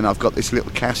then I've got this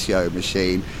little Casio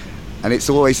machine, and it's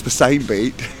always the same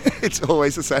beat. It's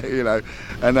always the same,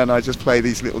 and then I just play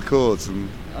these little chords, and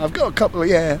I've got a couple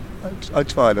of, I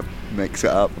try to mix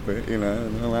it up a bit,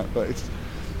 and all that, but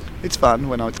it's fun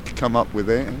when I come up with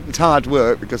it. It's hard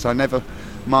work because I never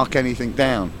mark anything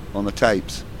down on the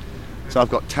tapes. So I've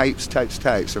got tapes,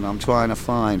 and I'm trying to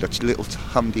find a little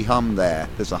humdy hum there.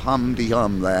 There's a humdy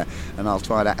hum there, and I'll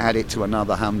try to add it to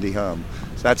another humdy hum.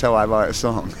 So that's how I write a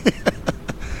song.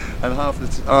 And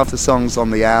half the songs on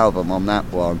the album, on that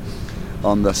one,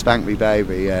 on the Spank Me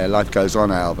Baby, Life Goes On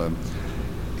album,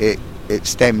 it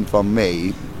stemmed from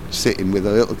me sitting with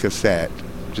a little cassette,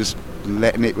 just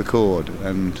letting it record,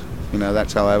 and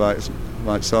that's how I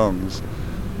write songs.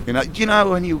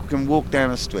 When you can walk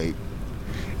down a street.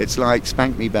 It's like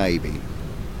Spank Me Baby.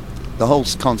 The whole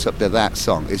concept of that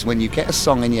song is when you get a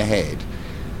song in your head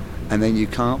and then you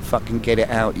can't fucking get it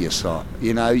out your song.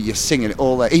 You're singing it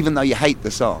all there, even though you hate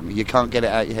the song, you can't get it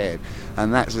out your head.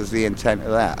 And that was the intent of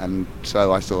that. And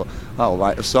so I thought, I'll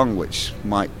write a song which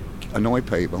might annoy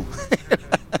people.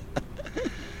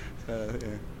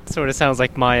 Sort of sounds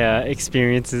like my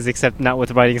experiences, except not with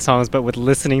writing songs, but with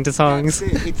listening to songs.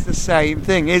 That's it. It's the same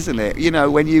thing, isn't it?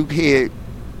 When you hear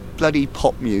bloody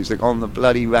pop music on the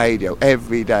bloody radio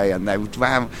every day, and they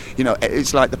ram,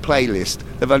 it's like the playlist.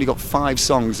 They've only got 5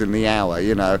 songs in the hour,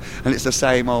 and it's the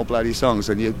same old bloody songs.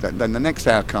 And then the next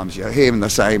hour comes, you're hearing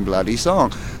the same bloody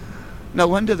song. No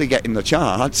wonder they get in the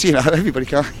charts, Everybody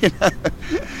can't,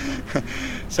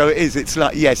 So it is. It's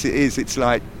like, yes, it is. It's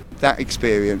like that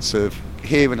experience of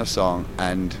hearing a song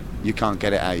and you can't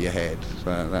get it out of your head.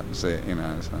 So that was it,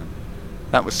 So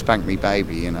that was Spank Me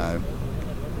Baby, So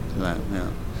that,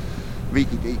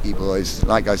 Reeky Deeky Boys,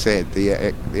 like I said,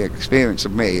 the experience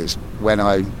of me is when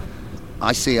I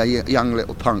see a young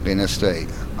little punk in the street,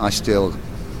 I still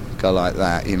go like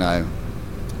that,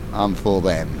 I'm for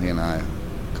them,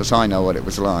 because I know what it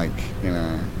was like,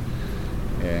 to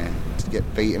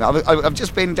get beaten. I've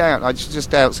just been down, I was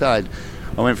just outside,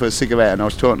 I went for a cigarette and I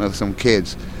was talking to some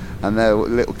kids, and the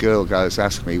little girl goes,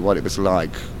 asked me what it was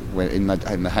like when in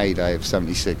the heyday of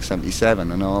 76,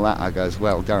 77 and all that. I goes,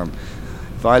 well done.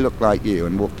 If I looked like you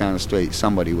and walked down the street,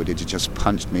 somebody would have just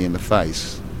punched me in the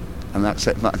face. And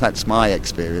that's my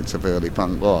experience of early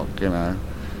punk rock,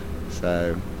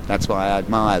 So that's why I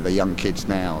admire the young kids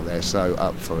now. They're so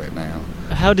up for it now.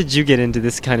 How did you get into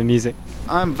this kind of music?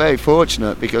 I'm very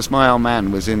fortunate because my old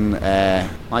man was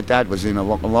my dad was in a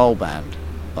rock and roll band,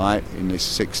 right, in the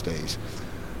 60s.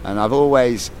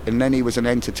 And then he was an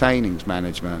entertainings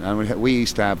management, and we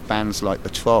used to have bands like the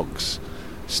Trogs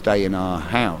stay in our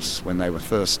house when they were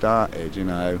first started,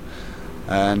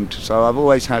 and so I've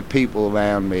always had people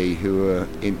around me who were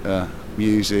into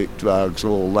music, drugs,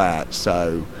 all that,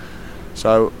 so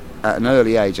at an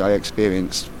early age I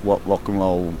experienced what rock and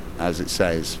roll, as it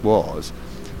says, was.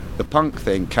 The punk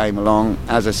thing came along,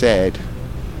 as I said,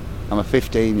 I'm a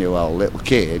 15-year-old little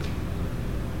kid,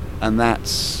 and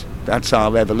that's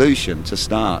our revolution, to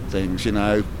start things,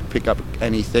 pick up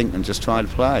anything and just try to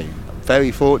play.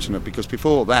 Very fortunate because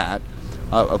before that,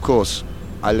 of course,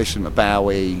 I listened to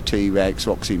Bowie, T-Rex,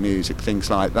 Roxy Music, things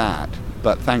like that.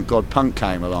 But thank God punk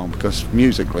came along, because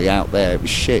musically out there it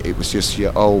was shit. It was just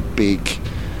your old big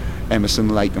Emerson,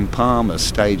 Lake and Palmer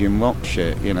stadium rock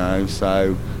shit,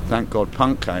 So thank God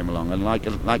punk came along. And like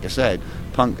I said,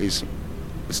 punk it's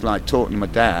like talking to my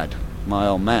dad, my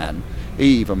old man.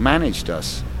 He even managed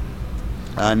us.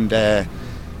 And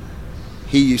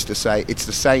he used to say, it's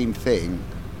the same thing,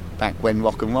 back when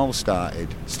rock and roll started.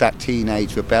 It's that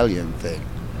teenage rebellion thing,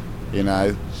 you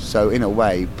know. So in a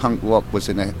way, punk rock was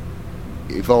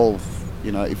evolved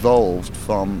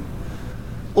from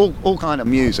all kind of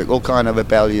music, all kind of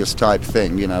rebellious type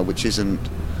thing, you know, which isn't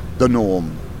the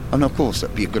norm. And of course,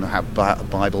 you're going to have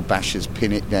Bible bashers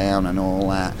pin it down and all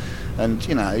that. And,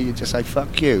 you know, you just say,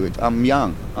 fuck you, I'm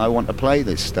young, I want to play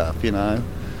this stuff, you know.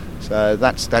 So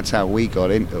that's how we got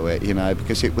into it, you know,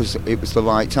 because it was the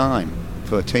right time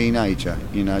for a teenager,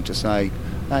 you know, to say,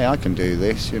 hey, I can do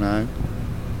this, you know,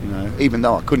 even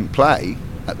though I couldn't play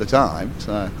at the time,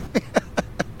 so.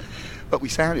 But we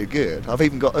sounded good. I've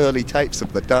even got early tapes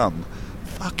of the Dumb.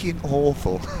 Fucking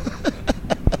awful.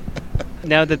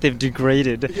 Now that they've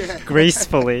degraded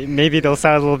gracefully, maybe they'll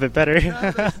sound a little bit better.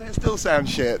 No, they still sound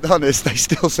shit. Honest, they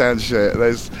still sound shit.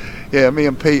 Me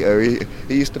and Peter, he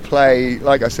used to play,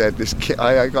 like I said, this kit.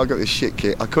 I got this shit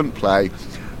kit. I couldn't play,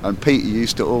 and Peter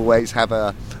used to always have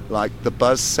the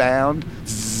buzz sound.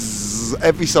 Zzz,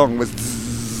 every song was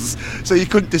zzz, so you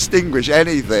couldn't distinguish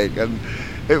anything, and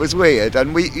it was weird.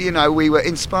 And we were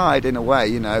inspired in a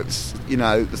way.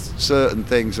 Certain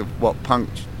things of what punk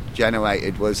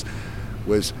generated was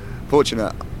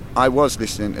fortunate. I was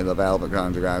listening to the Velvet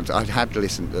Underground. I had to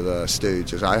listen to the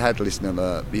Stooges. I had to listen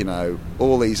to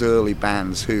all these early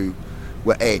bands who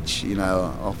were edge,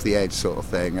 off the edge sort of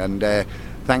thing. And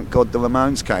thank God the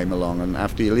Ramones came along. And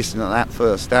after you listen to that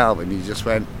first album, you just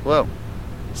went, well,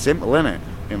 simple, innit?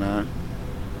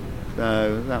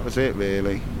 So that was it,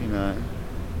 really.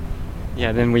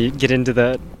 Yeah. Then we get into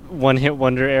the one-hit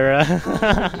wonder era.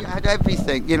 You had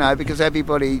everything, because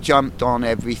everybody jumped on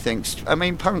everything. I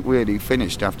mean, punk really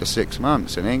finished after 6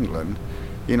 months in England,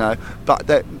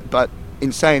 But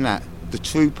in saying that, the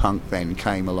true punk then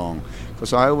came along.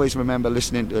 Because I always remember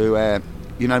listening to,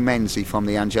 Menzies from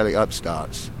the Angelic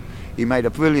Upstarts. He made a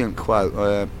brilliant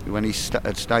quote when he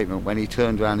a statement when he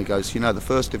turned around and goes, the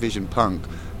first division punk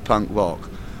rock,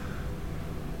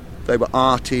 they were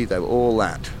arty, they were all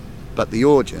that, but the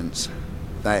audience,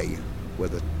 they were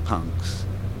the punks,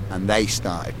 and they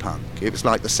started punk. It was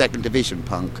like the second division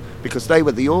punk, because they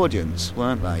were the audience,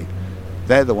 weren't they?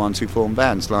 They're the ones who formed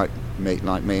bands like me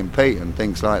and Pete and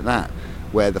things like that,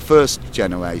 where the first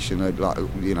generation,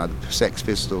 the Sex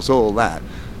Pistols, all that,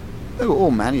 they were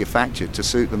all manufactured to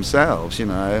suit themselves, they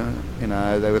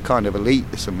were kind of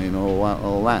elitism and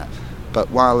all that. But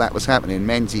while that was happening,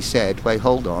 Menzies said, wait,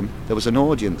 hold on, there was an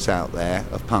audience out there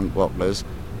of punk rockers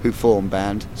who form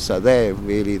band, so they're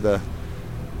really the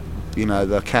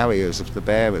carriers of the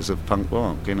bearers of punk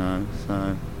rock,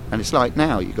 So, and it's like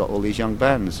now you got all these young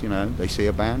bands, they see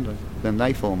a band, then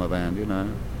they form a band,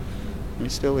 and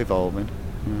it's still evolving.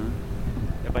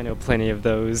 Yep, I know plenty of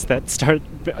those that start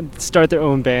their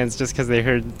own bands just because they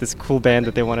heard this cool band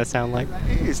that they want to sound like.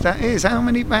 That is. How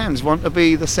many bands want to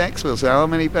be the Sex Pistols? How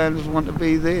many bands want to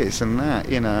be this and that,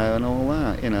 and all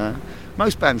that,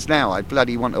 Most bands now, I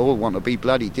bloody want to be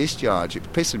bloody Discharge. It's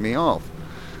pissing me off.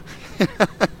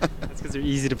 That's because they're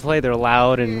easy to play. They're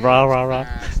loud and rah rah rah.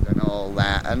 And all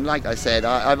that. And like I said,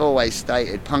 I've always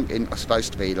stated punk isn't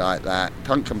supposed to be like that.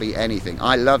 Punk can be anything.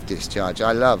 I love Discharge.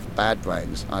 I love Bad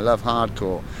Brains. I love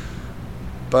hardcore.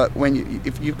 But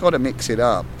if you've got to mix it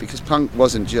up, because punk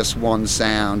wasn't just one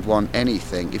sound, one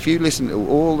anything. If you listen to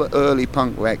all the early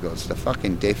punk records, they're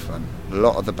fucking different. A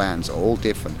lot of the bands are all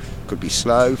different. Could be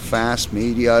slow, fast,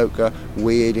 mediocre,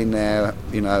 weird in their,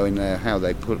 how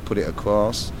they put it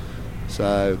across.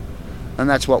 So, and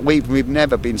that's what we've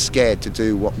never been scared to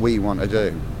do what we want to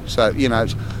do. So,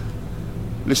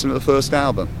 listen to the first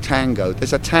album, Tango.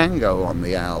 There's a tango on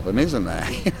the album, isn't there?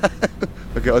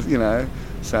 Because,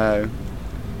 so.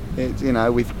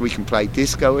 We can play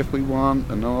disco if we want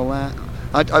and all that.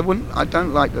 I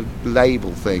don't like the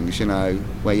label things,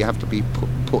 where you have to be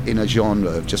put in a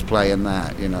genre of just playing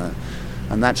that,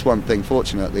 And that's one thing,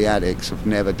 fortunately, the Addicts have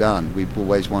never done. We've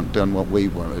always done what we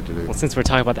wanted to do. Well, since we're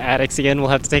talking about the Addicts again, we'll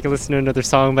have to take a listen to another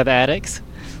song by the Addicts.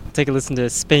 We'll take a listen to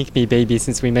Spank Me Baby,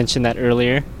 since we mentioned that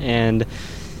earlier. And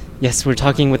yes, we're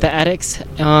talking with the Addicts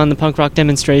on the punk rock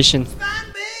demonstration.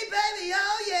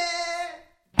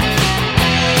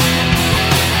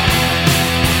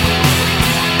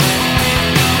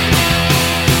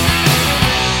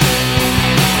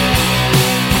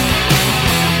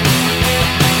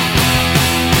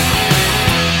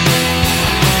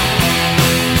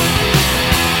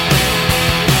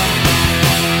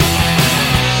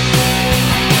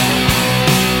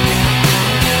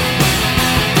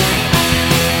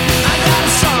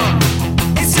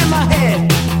 It's in my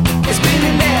head. It's been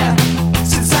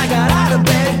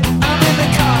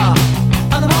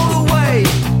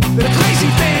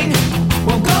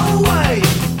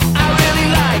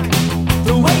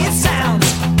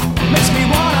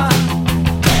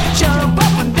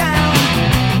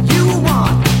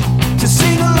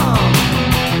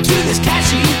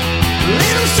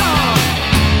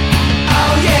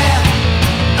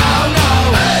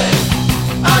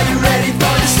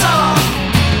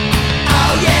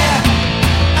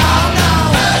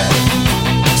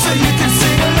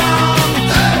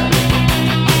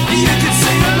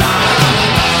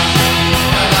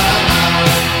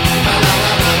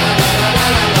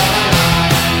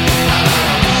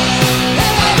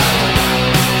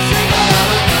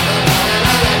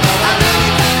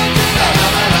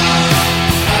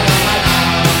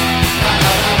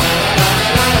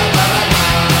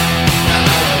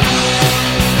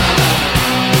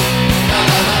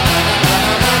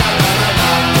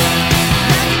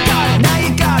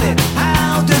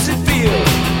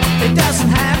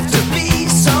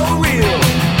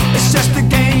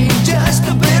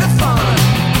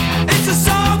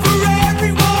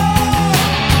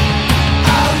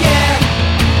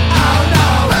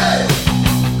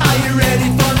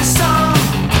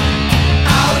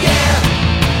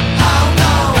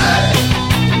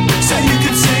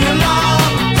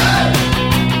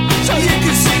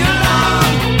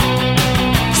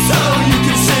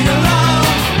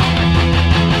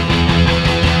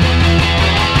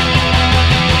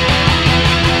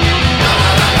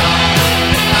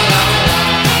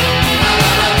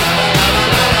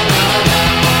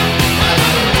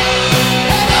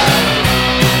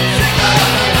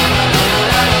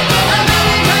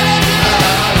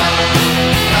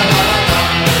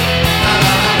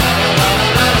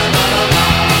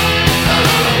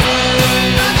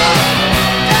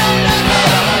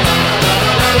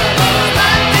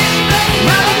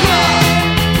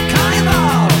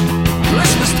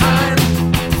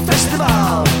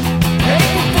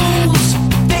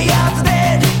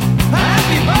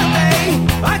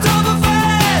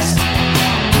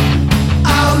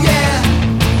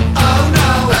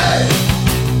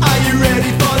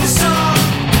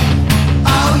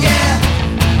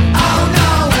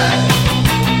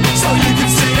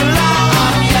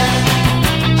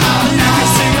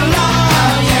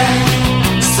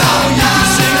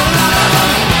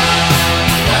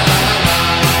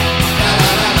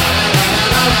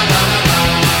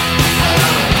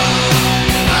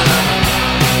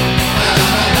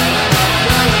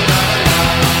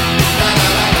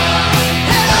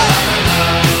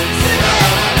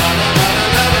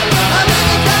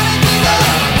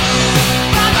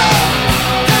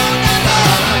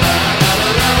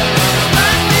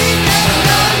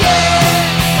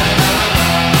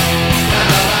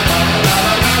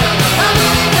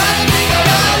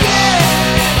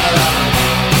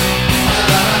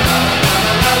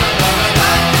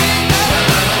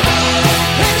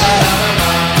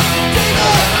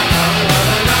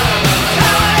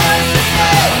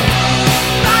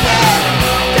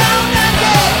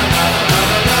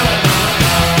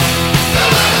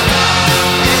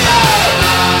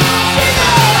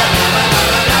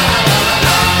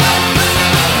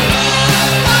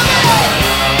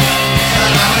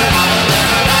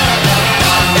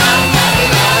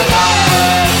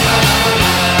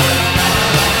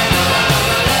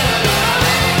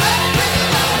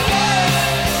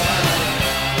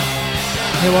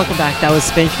Hey, welcome back. That was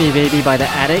Spank Me Baby by the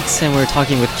Addicts, and we're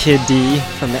talking with Kid D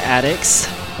from the Addicts.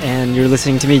 And you're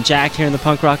listening to me, Jack, here in the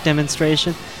punk rock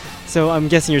demonstration. So I'm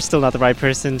guessing you're still not the right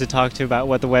person to talk to about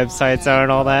what the websites are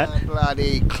and all that.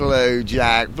 Bloody clue,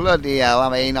 Jack. Bloody hell. I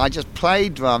mean, I just play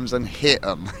drums and hit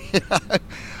them.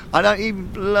 I don't even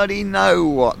bloody know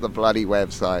what the bloody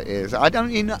website is. I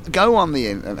don't even go on the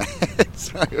internet.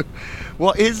 So,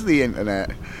 what is the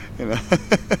internet? You know.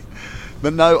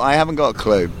 But no, I haven't got a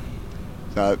clue.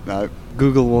 No.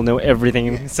 Google will know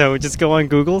everything. So just go on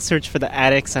Google, search for the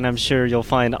Addicts, and I'm sure you'll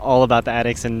find all about the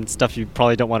Addicts and stuff you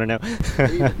probably don't want to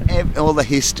know. All the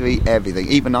history, everything.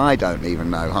 Even I don't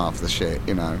even know half the shit,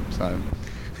 you know. So.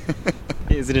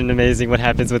 Isn't it amazing what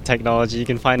happens with technology? You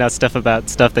can find out stuff about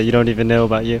stuff that you don't even know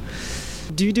about you.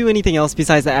 Do you do anything else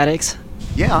besides the Addicts?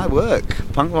 Yeah, I work.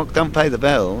 Punk rock don't pay the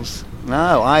bills.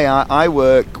 No, I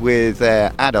work with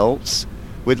adults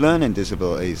with learning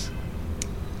disabilities.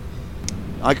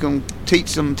 I can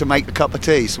teach them to make a cup of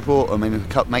tea, support them in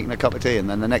making a cup of tea, and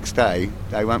then the next day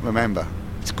they won't remember.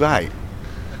 It's great.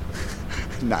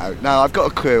 No, I've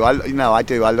got a crew. I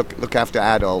do. I look after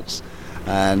adults,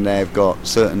 and they've got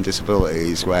certain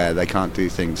disabilities where they can't do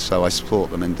things, so I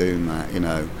support them in doing that. You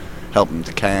know, help them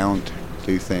to count,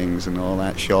 do things, and all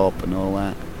that, shop and all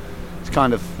that. It's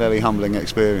kind of a very humbling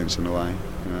experience in a way.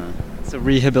 You know. So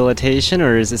rehabilitation,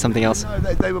 or is it something else? No,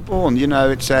 they were born. You know,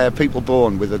 it's people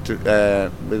born with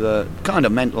a kind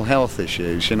of mental health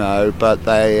issues. You know, but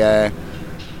they.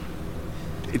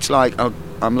 It's like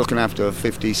I'm looking after a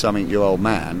 50-something-year-old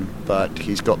man, but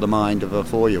he's got the mind of a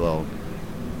 4-year-old.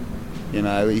 You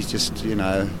know, he's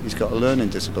got a learning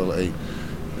disability.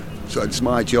 So it's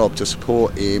my job to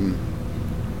support him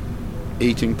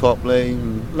eating properly,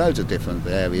 and loads of different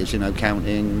areas. You know,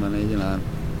 counting money. You know.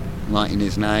 Writing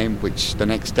his name, which the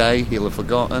next day he'll have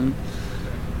forgotten,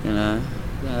 you know.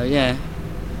 Yeah,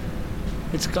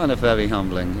 it's kind of very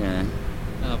humbling. Yeah.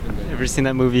 Ever seen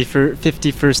that movie for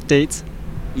 50 First Dates?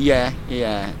 Yeah.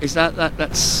 Is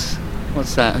that's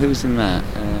what's that? Who's in that?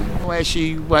 Where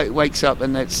she wakes up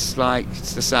and it's like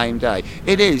it's the same day.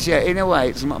 It is, yeah. In a way,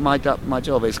 it's my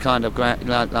job is kind of like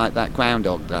that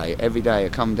Groundhog Day. Every day I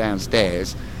come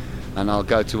downstairs. And I'll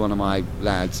go to one of my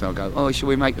lads and I'll go, oh, shall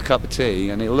we make a cup of tea?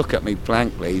 And he'll look at me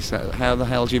blankly, so how the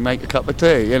hell do you make a cup of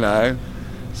tea, you know?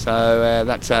 So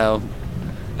that's how,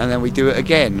 and then we do it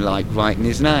again, like writing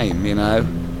his name, you know?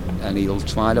 And he'll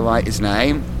try to write his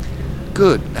name.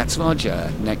 Good, that's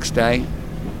Roger. Next day,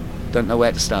 don't know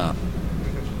where to start.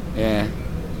 Yeah,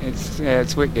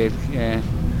 it's wicked, yeah.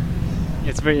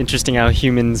 It's very interesting how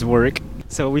humans work.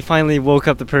 So we finally woke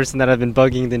up the person that I've been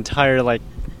bugging the entire,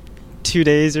 2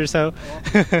 days or so.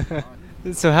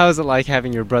 So how is it like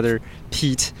having your brother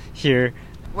Pete here?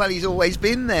 Well, he's always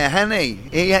been there, hasn't he?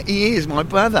 He is my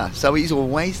brother, so he's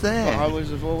always there. Well, I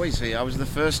was always here. I was the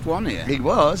first one here. He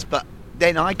was, but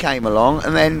then I came along,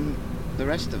 and then The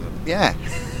rest of them. yeah.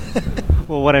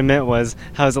 Well, what I meant was,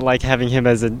 how is it like having him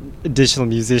as an additional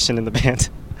musician in the band?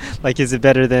 Is it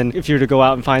better than if you were to go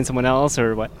out and find someone else,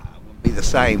 or what? Be the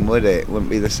same, would it? Wouldn't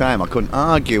be the same. I couldn't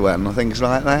argue and things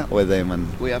like that with him,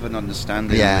 and We have an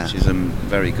understanding, Yeah. which is a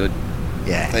very good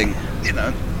yeah. thing, you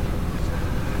know.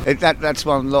 That's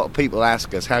one a lot of people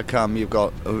ask us. How come you've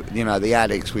got, the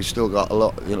Addicts? We've still got a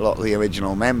lot of the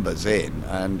original members in,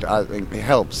 and I think it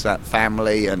helps that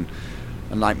family. And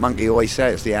like Monkey always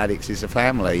says, the Addicts is a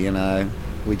family. You know,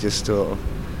 we just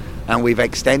and we've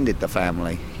extended the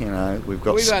family. You know, we've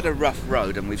had a rough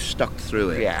road and we've stuck through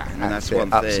it. Yeah, and that's that's it,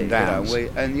 one ups thing. and downs.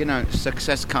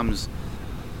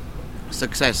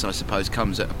 Success, I suppose,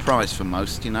 comes at a price for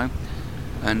most, you know,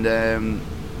 and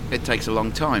it takes a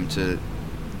long time to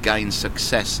gain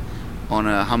success on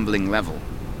a humbling level.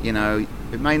 You know,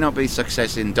 it may not be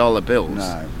success in dollar bills.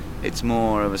 No. It's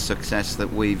more of a success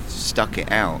that we've stuck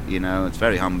it out. You know, it's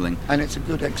very humbling. And it's a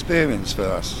good experience for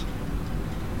us.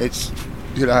 It's,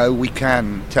 we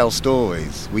can tell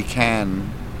stories. We've got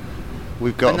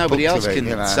And nobody a book else to it,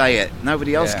 can say it.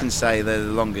 Nobody else Yeah. can say they're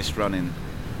the longest running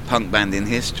punk band in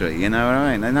history. You know what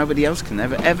I mean? And nobody else can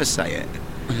ever say it.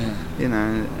 Yeah. You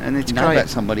know, and it's Know great. about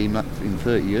somebody in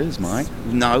 30 years, Mike.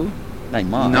 No, They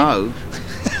might. no,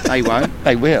 they won't.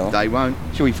 They will. They won't.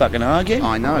 Shall we fucking argue?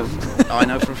 I know. I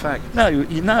know for a fact. No,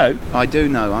 you know. I do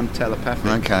know. I'm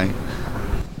telepathic. Okay.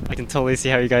 I can totally see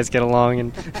how you guys get along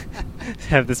and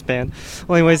have this band.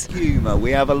 Well, anyways, Humour.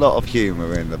 We have a lot of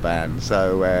humour in the band.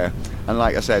 So, and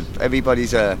like I said,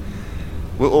 everybody's we're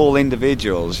all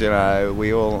individuals. You know,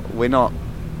 we're not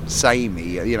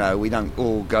samey. You know, we don't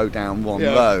all go down one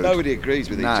road. Nobody agrees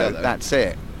with each No, other. that's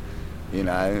it. You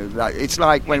know, like, it's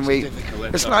like when we, difficult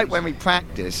at it's like times. when we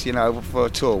practice. You know, for a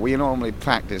tour, we normally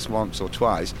practice once or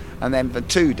twice, and then for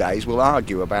 2 days we'll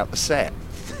argue about the set,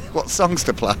 what songs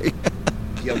to play.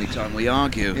 The only time we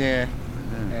argue. Yeah.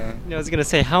 I was gonna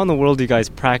say, how in the world do you guys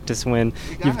practice when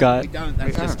you've got? We don't.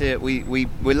 That's We just don't. it.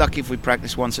 We're lucky if we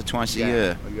practice once or twice a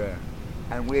year. Yeah.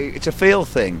 And it's a feel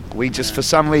thing. We just, for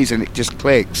some reason, it just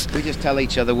clicks. We just tell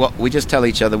each other what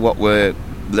we're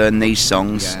learn these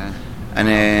songs, Yeah. and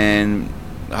then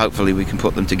hopefully we can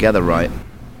put them together right.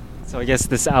 So I guess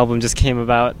this album just came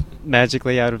about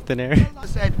magically out of thin air. Like I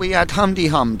said, we had Humdy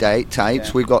Hum tapes.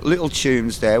 Yeah. We've got little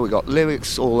tunes there. We've got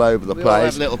lyrics all over the We all have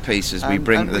place. little pieces we And-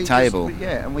 bring and to the we table.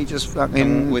 And we just fucking...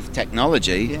 And with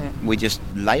technology, Yeah. we just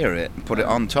layer it and put it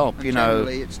on top. And You know,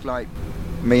 generally it's like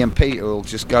me and Peter will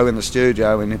just go in the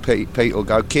studio and Pete will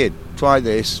go, kid, try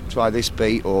this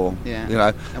beat, or, Yeah. you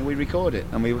know, and we record it.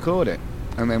 and we record it.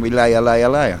 And then we layer. And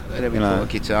then we you know. put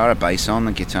a guitar, a bass on,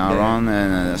 a guitar Yeah. on,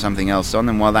 and something else on.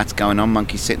 And while that's going on,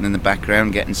 Monkey's sitting in the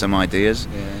background getting some ideas.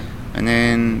 Yeah. And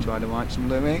then Try to write some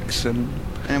lyrics and...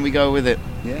 we go with it.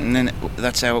 Yeah. And then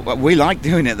that's how we like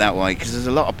doing it that way, because there's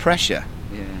a lot of pressure.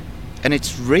 Yeah. And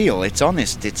it's real, it's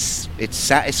honest, it's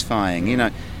satisfying. You know,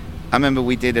 I remember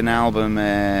we did an album.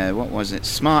 What was it?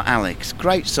 Smart Alex.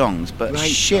 Great songs, but Great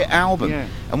shit songs, album. yeah.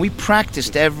 And we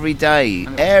practiced every day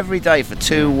for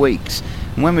 2 weeks.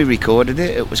 And when we recorded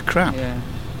it, it was crap. Yeah.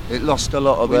 It lost a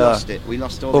lot of We lost it. We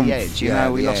lost all oomph, the edge. You yeah,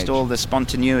 know, we the lost edge. all the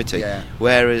spontaneity. Yeah.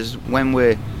 Whereas when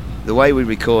the way we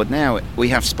record now, we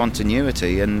have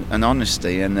spontaneity and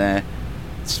honesty, and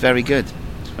it's very good.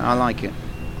 I like it.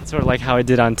 Sort of like how I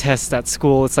did on tests at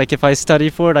school. It's like if I study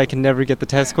for it, I can never get the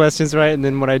test questions right, and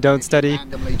then when I don't study,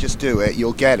 Randomly just do it,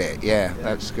 you'll get it. Yeah,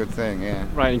 that's a good thing, yeah.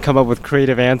 right, and come up with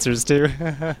creative answers too.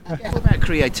 It's about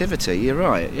creativity. You're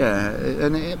right. Yeah,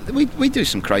 and we do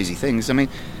some crazy things. I mean,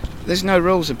 there's no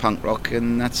rules in punk rock,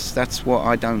 and that's what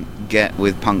I don't get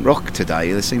with punk rock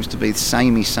today. There seems to be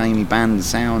samey band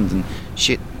sound and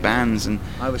shit bands, and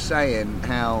I was saying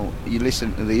how you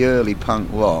listen to the early punk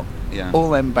rock, yeah. all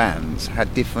them bands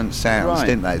had different sounds, Right,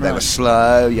 didn't they? They were right.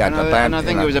 slow, you had And the I, band... and I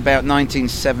think you it was know. about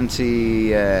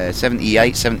 1970,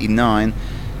 78, 79.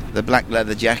 The black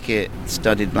leather jacket,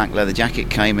 studded black leather jacket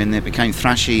came in. It became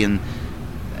thrashy, and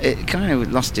it kind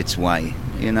of lost its way.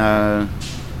 You know,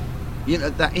 You know,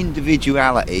 that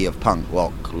individuality of punk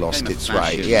rock lost became a its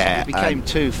fashion. way. Yeah. It became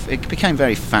it became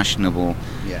very fashionable,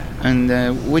 Yeah. and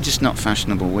we're just not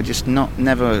fashionable. We're just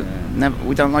never.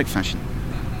 We don't like fashion.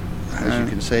 As you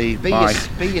can see, Be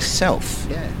yourself.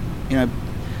 Yeah.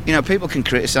 You know, people can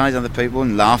criticise other people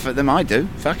and laugh at them. I do.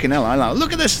 Fucking hell, I laugh.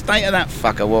 Look at the state of that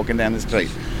fucker walking down the street.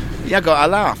 Yeah, I got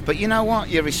to laugh. But you know what?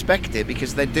 You respect it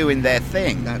because they're doing their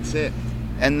thing, That's it.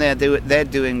 and they're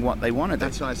doing what they want to do.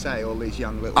 That's why I say all these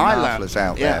young little I laughlers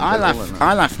out yeah, there. I they're all in laugh.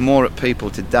 I laugh more at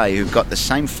people today who've got the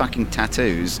same fucking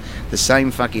tattoos, the same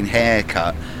fucking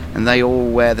haircut, and they all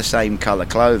wear the same colour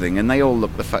clothing, and they all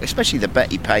look especially the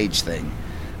Betty Page thing.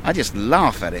 I just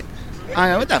laugh at it.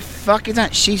 I go, what the fuck is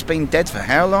that? She's been dead for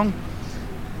how long?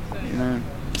 You know.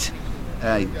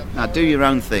 Hey, now do your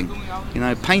own thing. You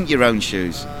know, paint your own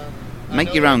shoes,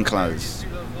 make your own clothes,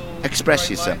 express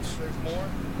yourself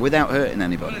without hurting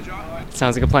anybody.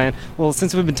 Sounds like a plan. Well,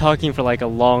 since we've been talking for like a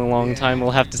long time,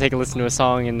 we'll have to take a listen to a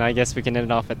song, and I guess we can end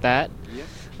it off at that.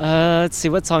 Let's see,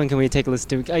 what song can we take a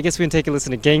listen to? I guess we can take a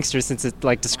listen to Gangster, since it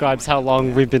like describes how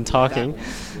long we've been talking.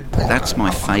 That's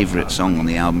my favourite song on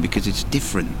the album because it's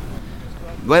different.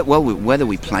 Well, whether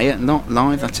we play it or not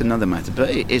live, that's another matter, but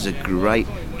it is a great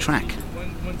track.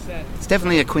 It's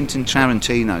definitely a Quentin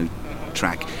Tarantino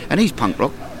track, and he's punk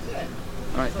rock.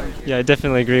 Yeah, I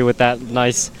definitely agree with that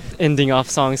nice ending off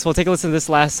song. So we'll take a listen to this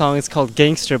last song. It's called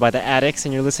Gangster by the Addicts,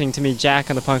 and you're listening to me, Jack,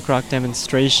 on the punk rock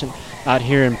demonstration out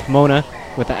here in Pomona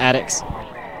with the Addicts.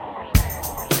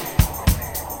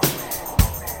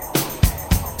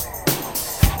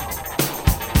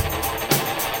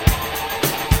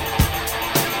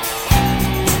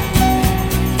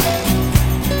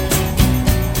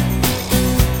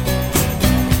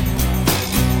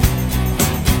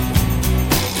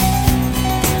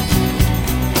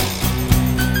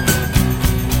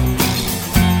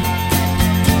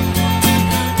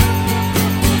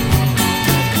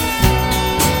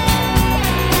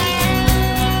 Gangster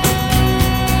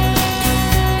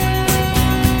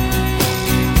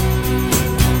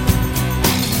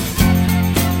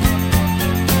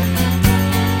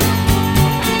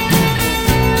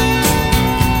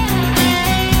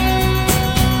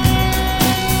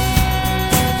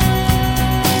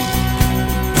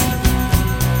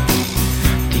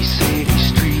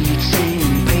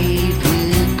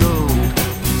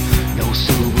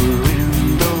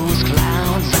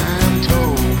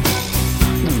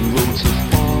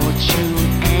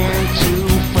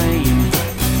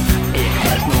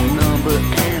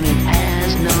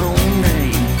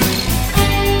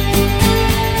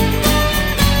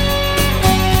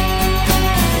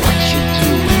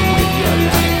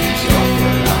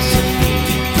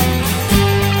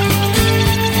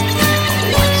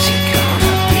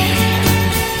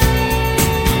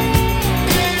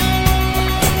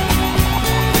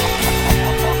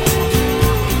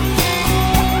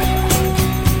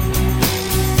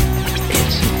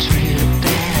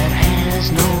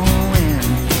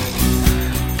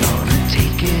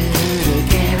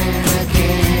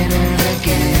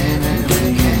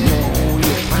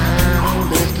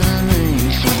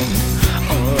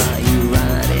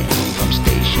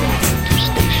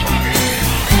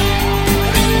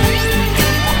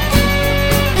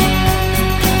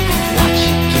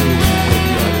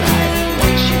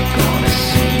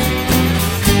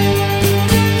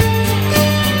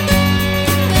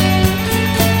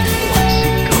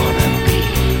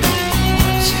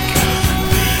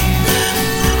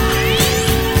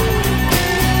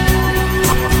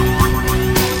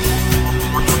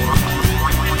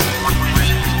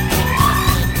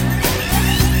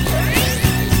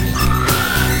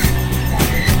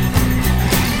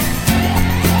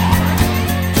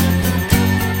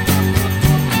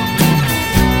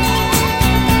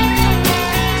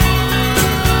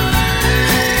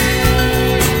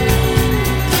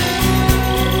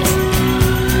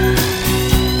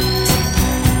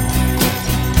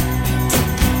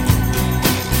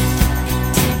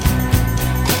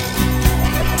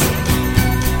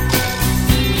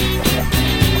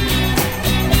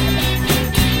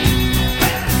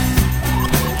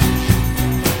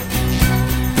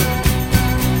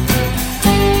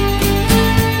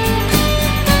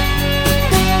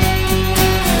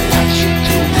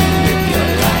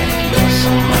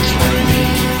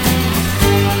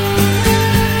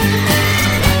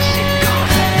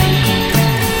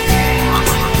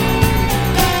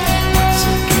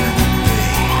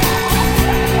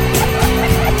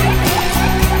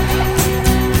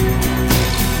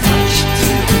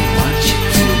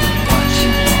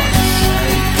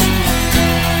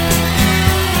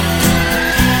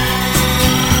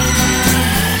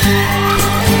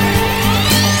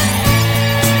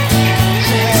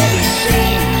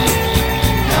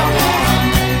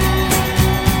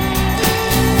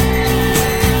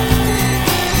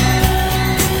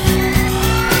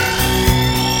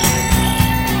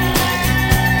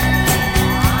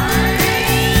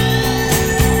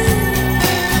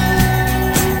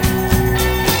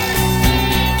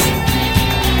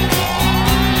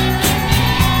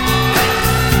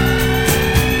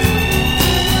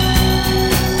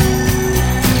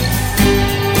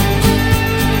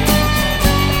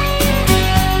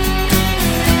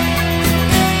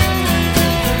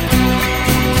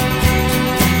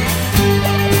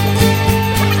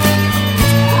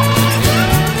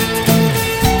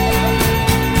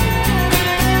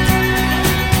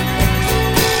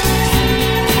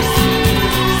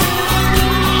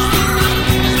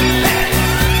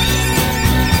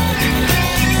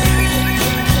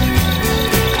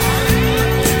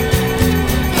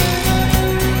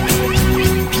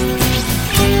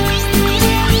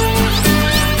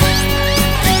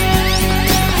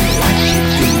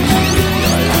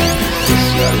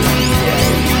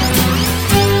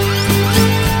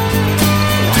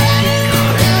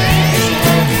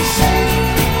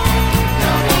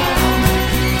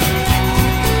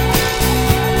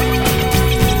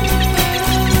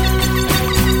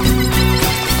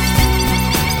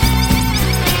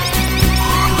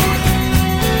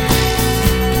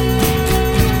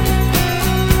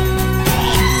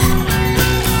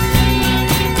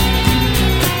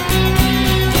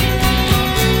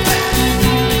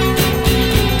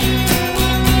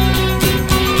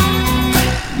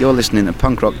You're listening to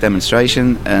Punk Rock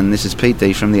Demonstration, and this is Pete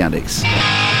D from the Addicts.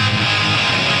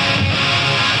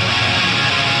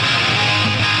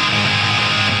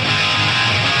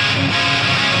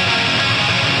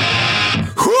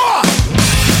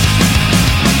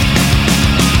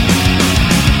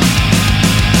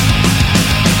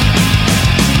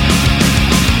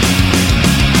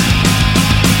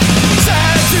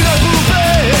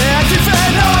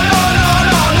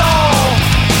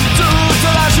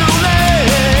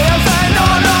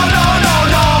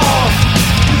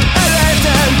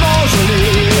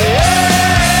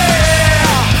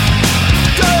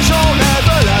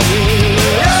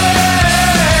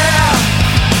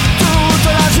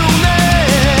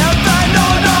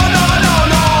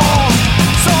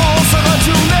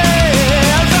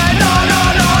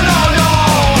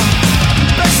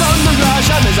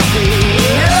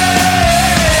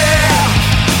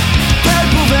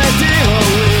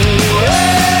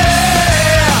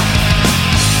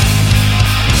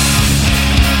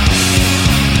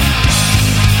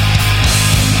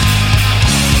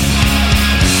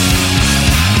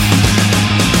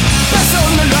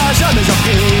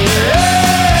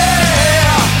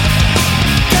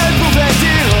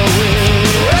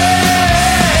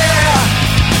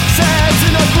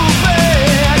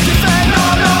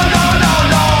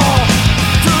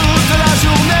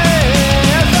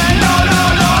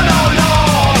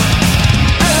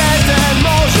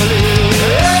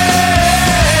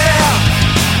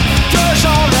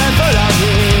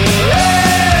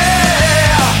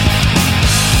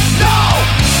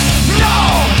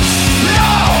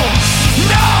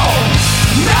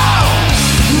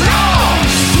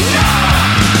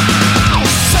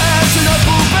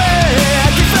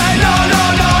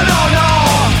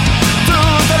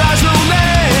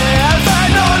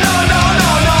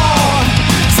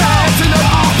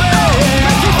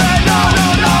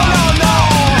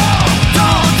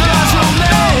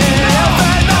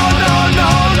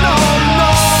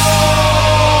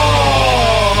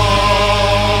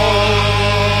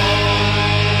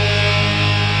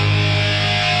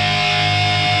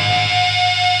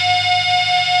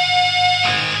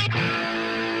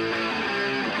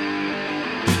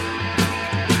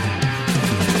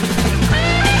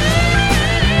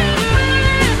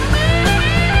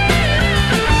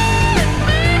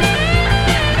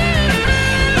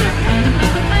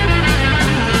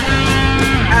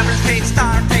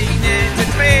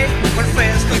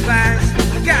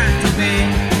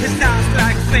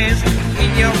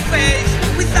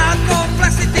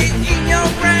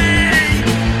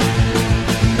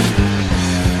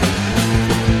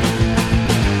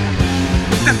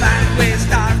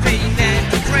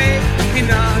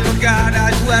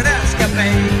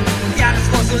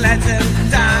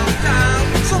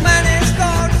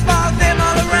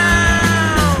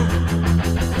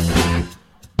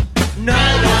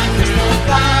 No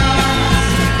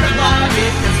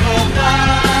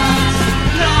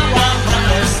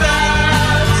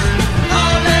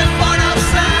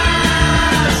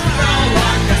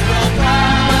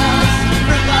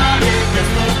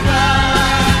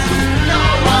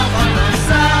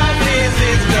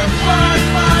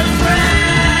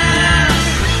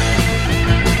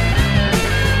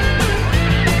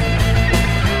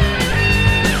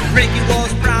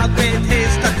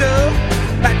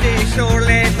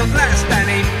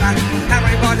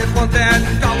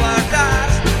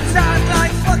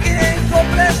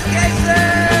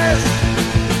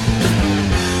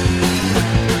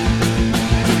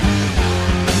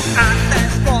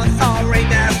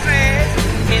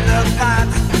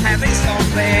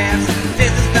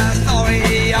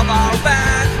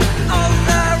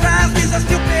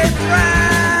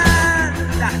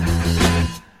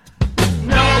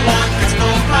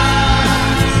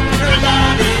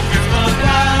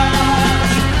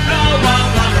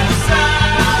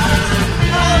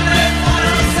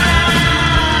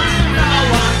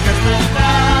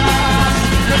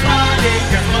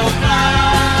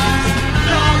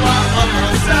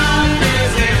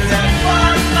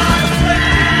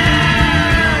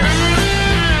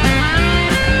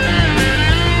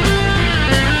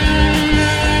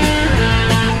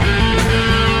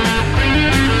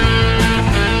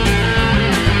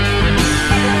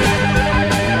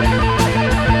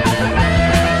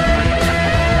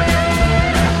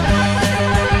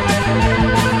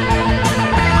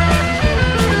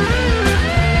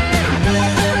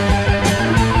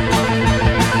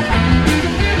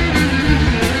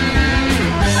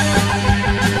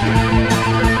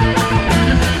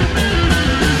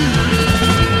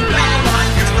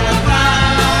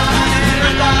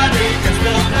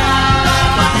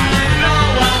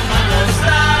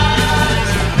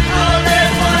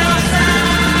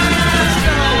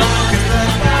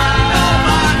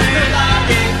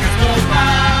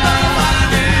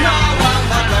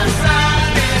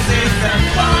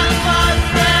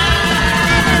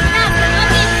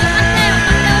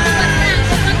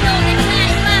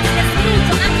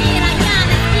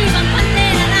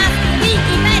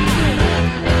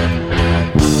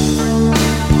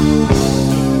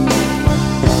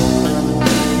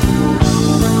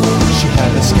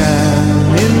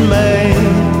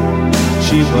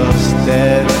was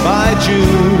dead by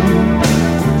June.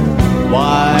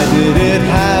 Why did it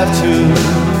have to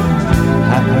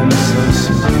happen so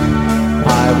soon?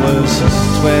 I was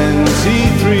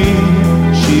 23,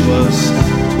 she was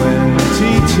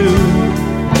 22.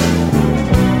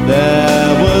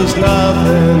 There was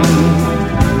nothing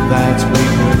that we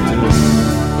could do.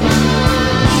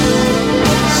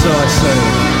 So I sang,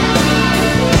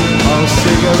 oh,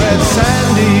 Cigarette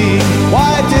Sandy,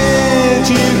 why did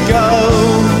you go?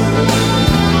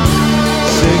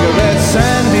 Cigarette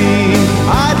Sandy,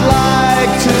 I'd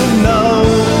like to know.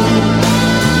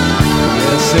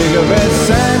 Yeah, Cigarette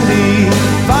Sandy,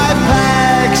 5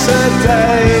 packs a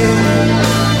day.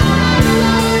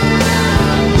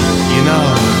 You know,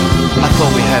 I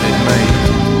thought we had it made.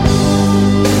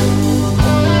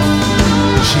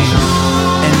 She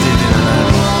ended in an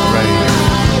early grave.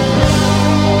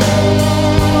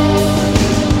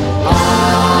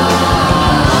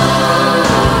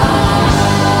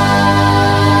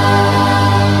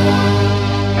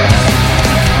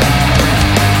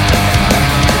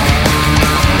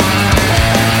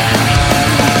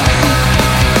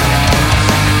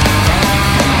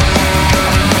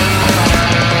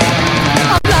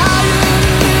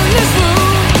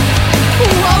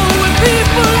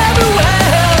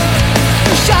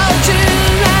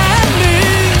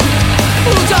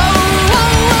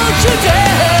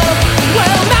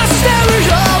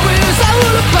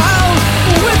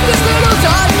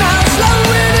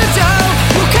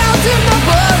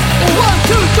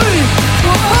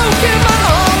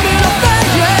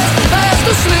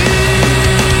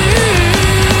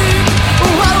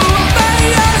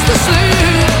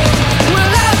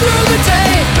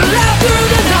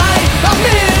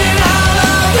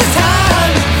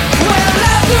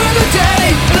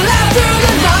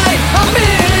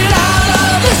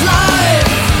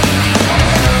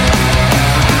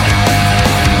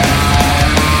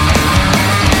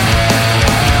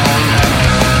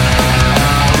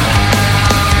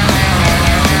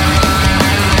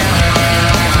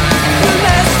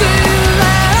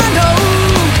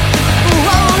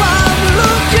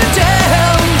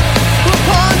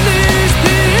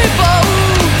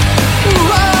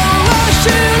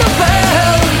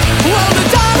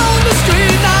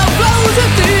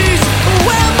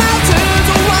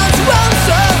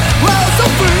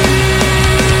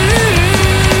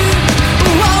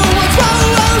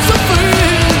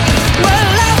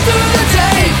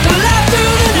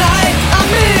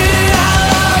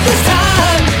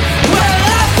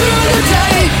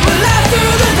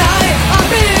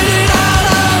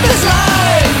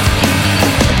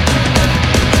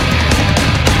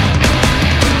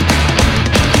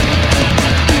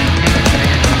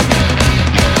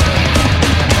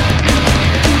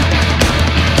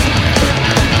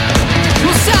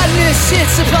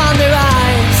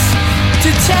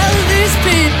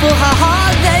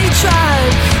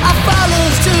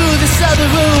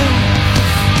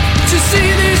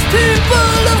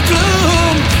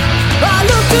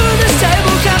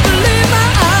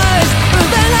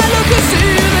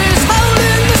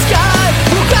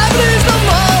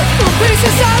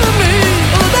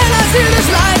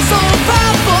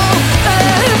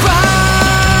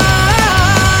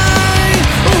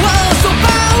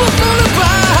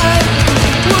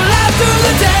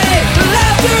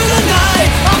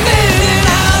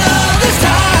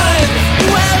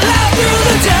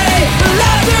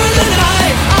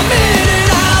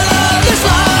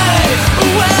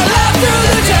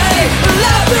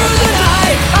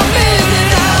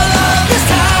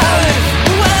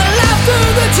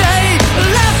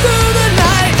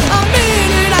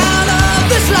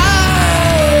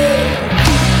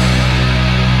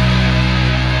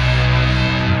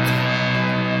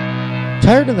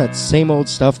 Tired of that same old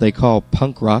stuff they call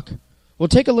punk rock? Well,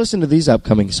 take a listen to these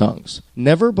upcoming songs.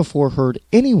 Never before heard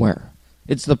anywhere.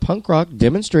 It's the Punk Rock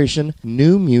Demonstration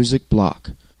New Music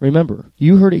Block. Remember,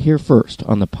 you heard it here first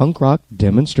on the Punk Rock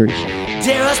Demonstration.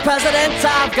 Dearest President,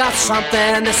 I've got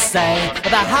something to say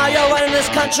about how you're running this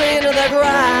country into the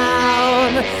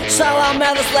ground. So I'll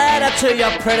mail this letter to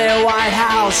your pretty White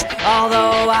House,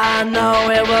 although I know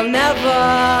it will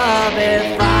never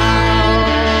be found.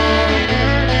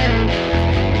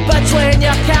 Between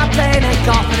your campaign and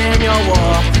coughing in your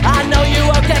war, I know you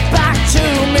won't get back to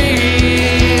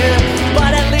me,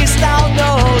 but at least I'll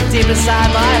know deep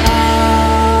inside my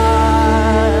heart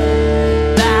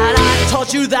that I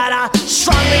told you that I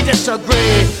strongly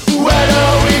disagree. Where do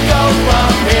we go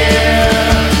from here?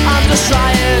 I'm just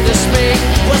trying to speak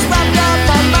what's left of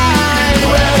my mind.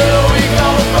 Where do we go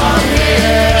from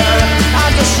here?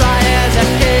 I'm just trying to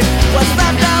keep what's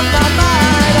left of my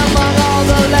mind among all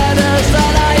the letters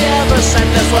that I ever sent.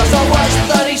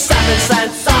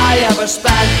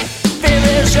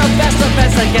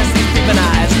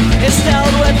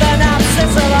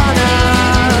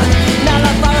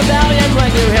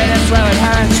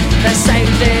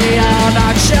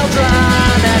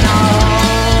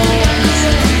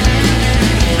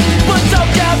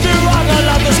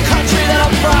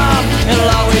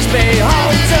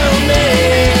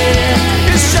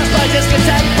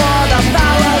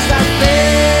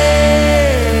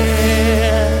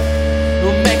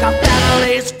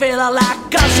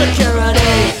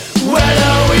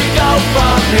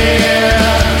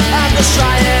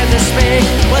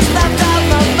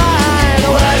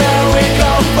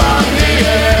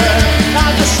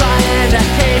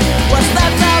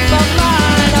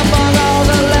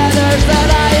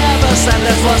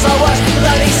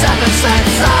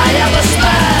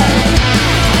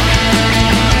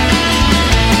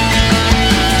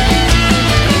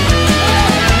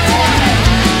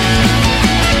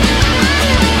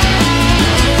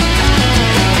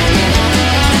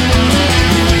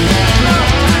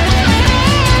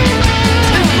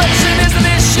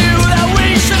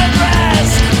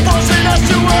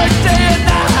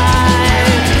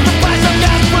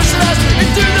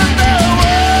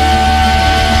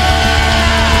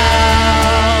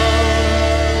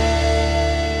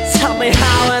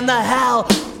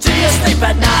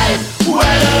 decide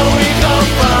where do we go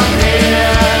from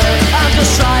here. I'm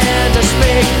just trying to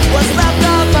speak what's left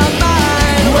of my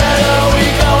mind. Where do we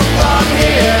go from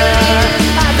here?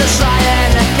 I'm just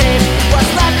trying to keep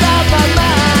what's left of my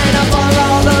mind. For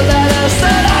all the letters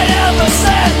that I ever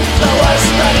sent, the worst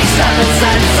 37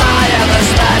 cents I ever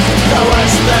spent, the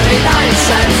worst 39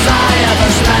 cents I ever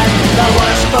spent, the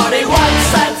worst 41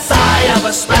 cents I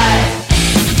ever spent.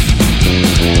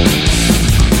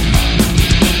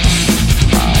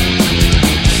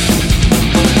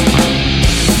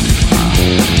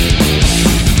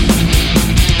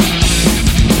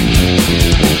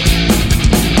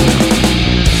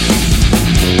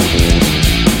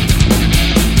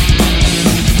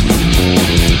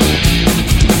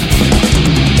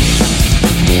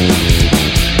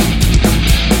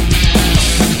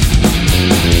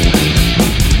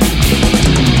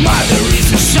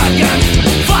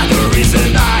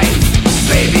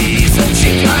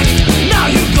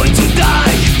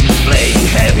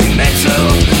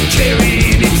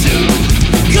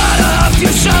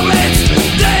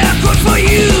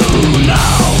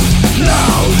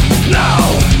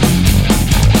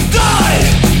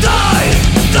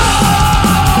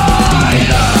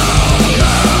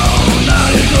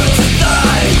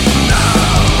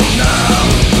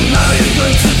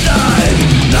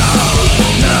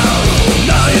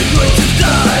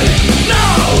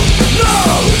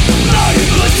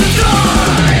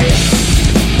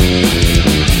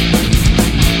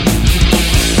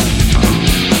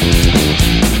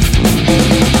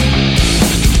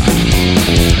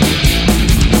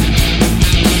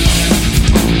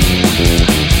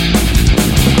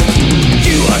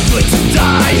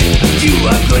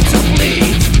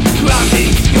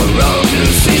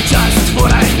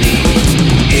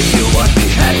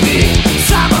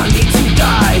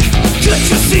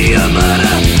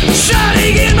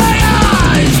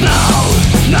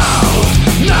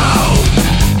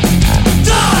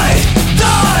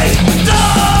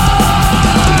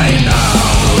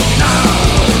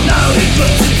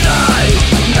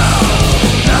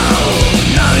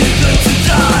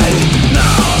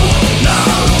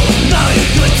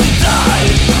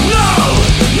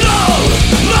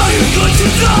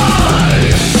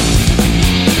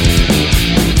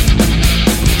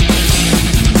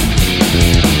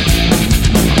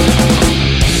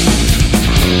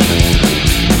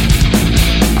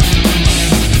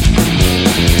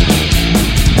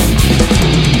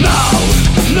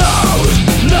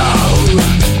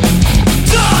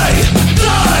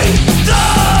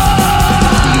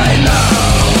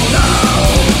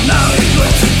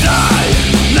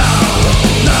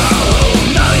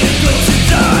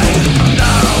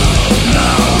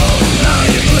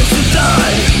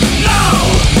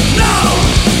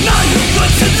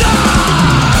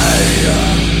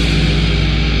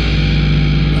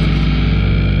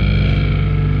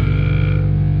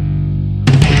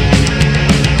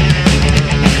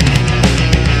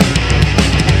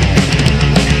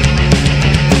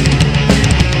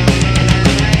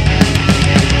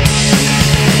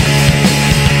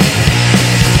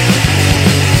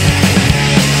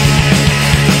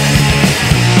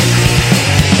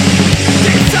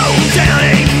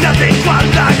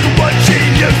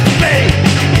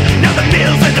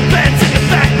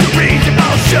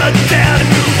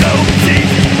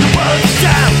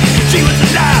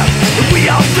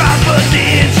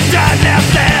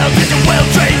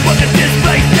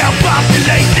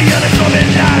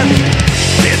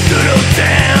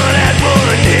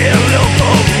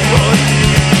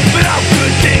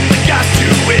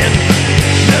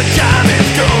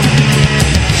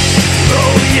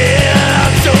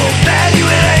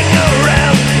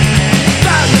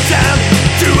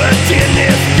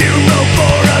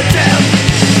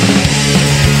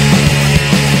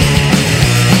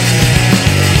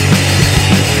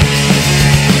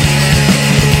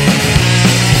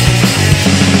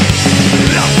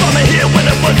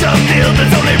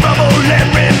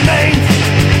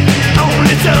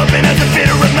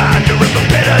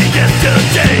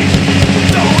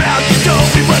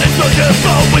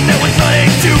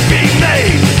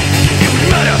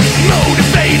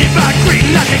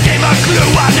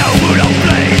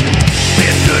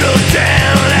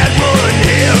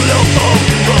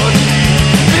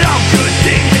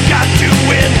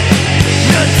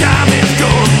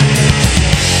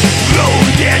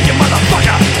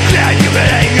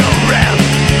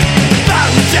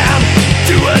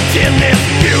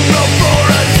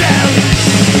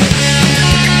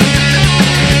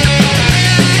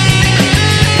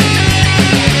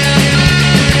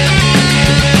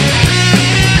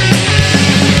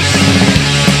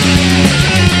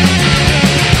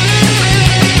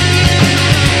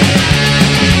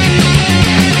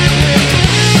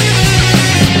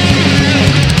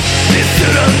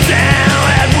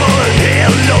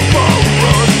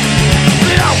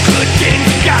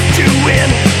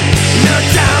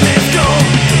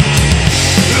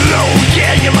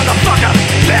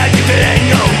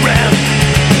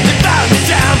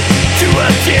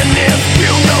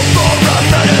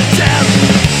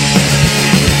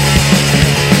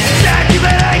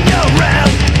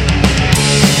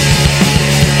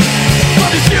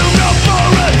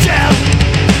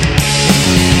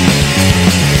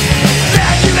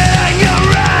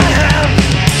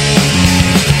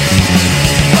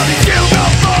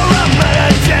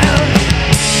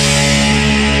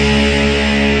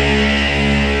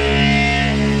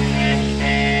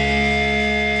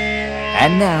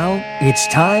 And now, it's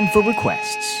time for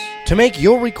requests. To make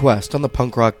your request on the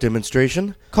punk rock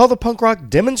demonstration, call the punk rock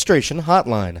demonstration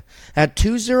hotline at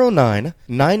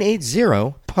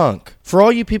 209-980-PUNK. For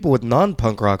all you people with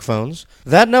non-punk rock phones,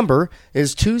 that number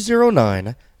is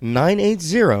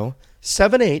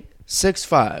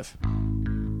 209-980-7865.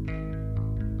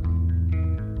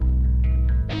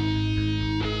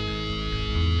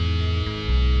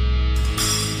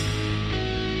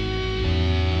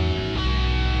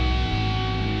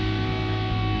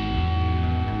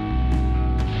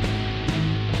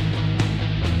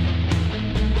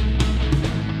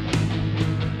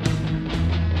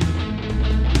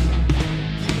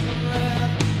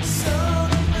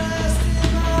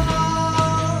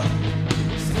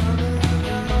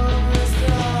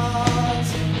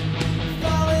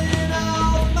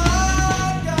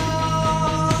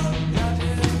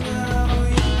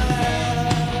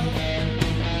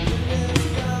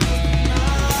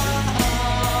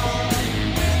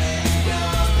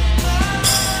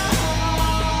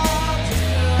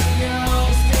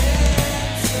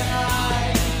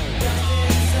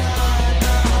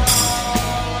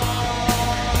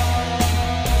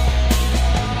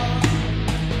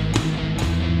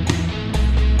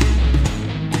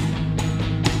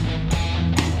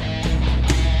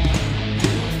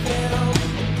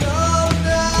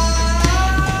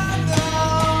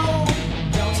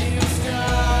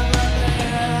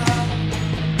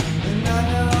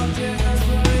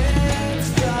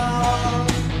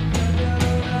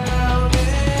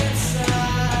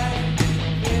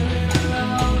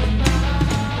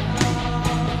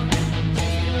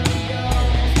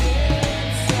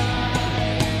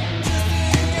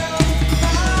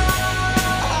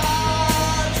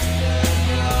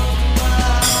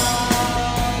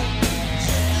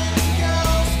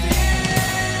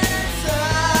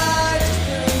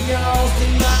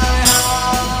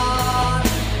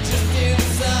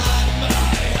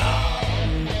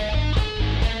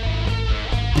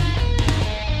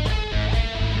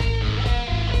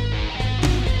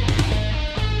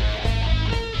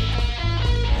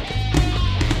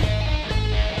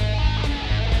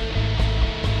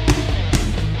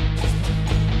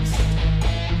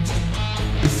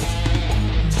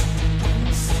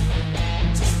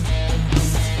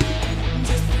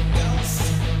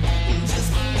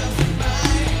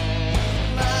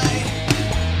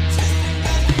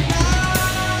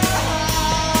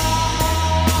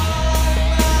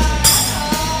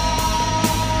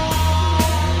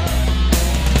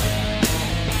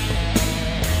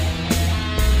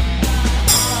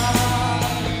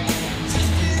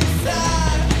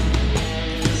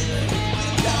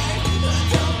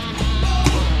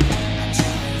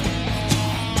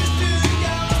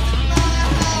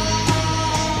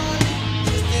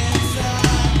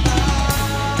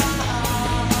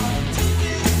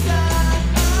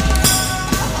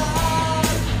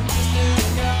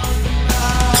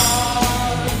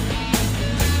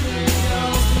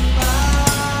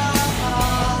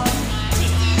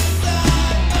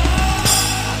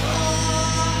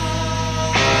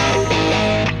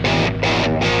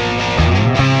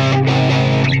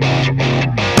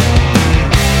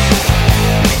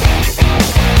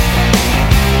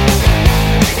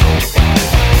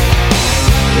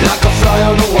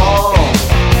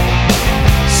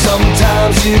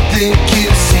 you think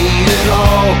you've seen it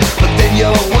all, but then you'll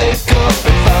wake up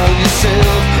and find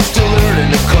yourself still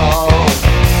learning to crawl.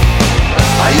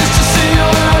 I used to see you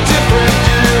in a different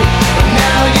view, but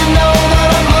now you know that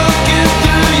I'm looking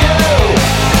through you.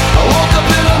 I woke up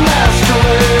in a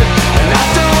masquerade, and I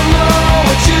don't know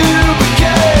what you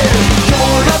became.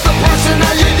 You're not the person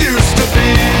that you used to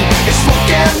be. It's smoke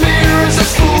and mirrors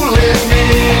that's fooling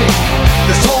me.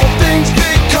 This whole thing's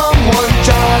become one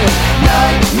giant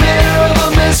nightmare of a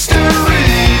mystery.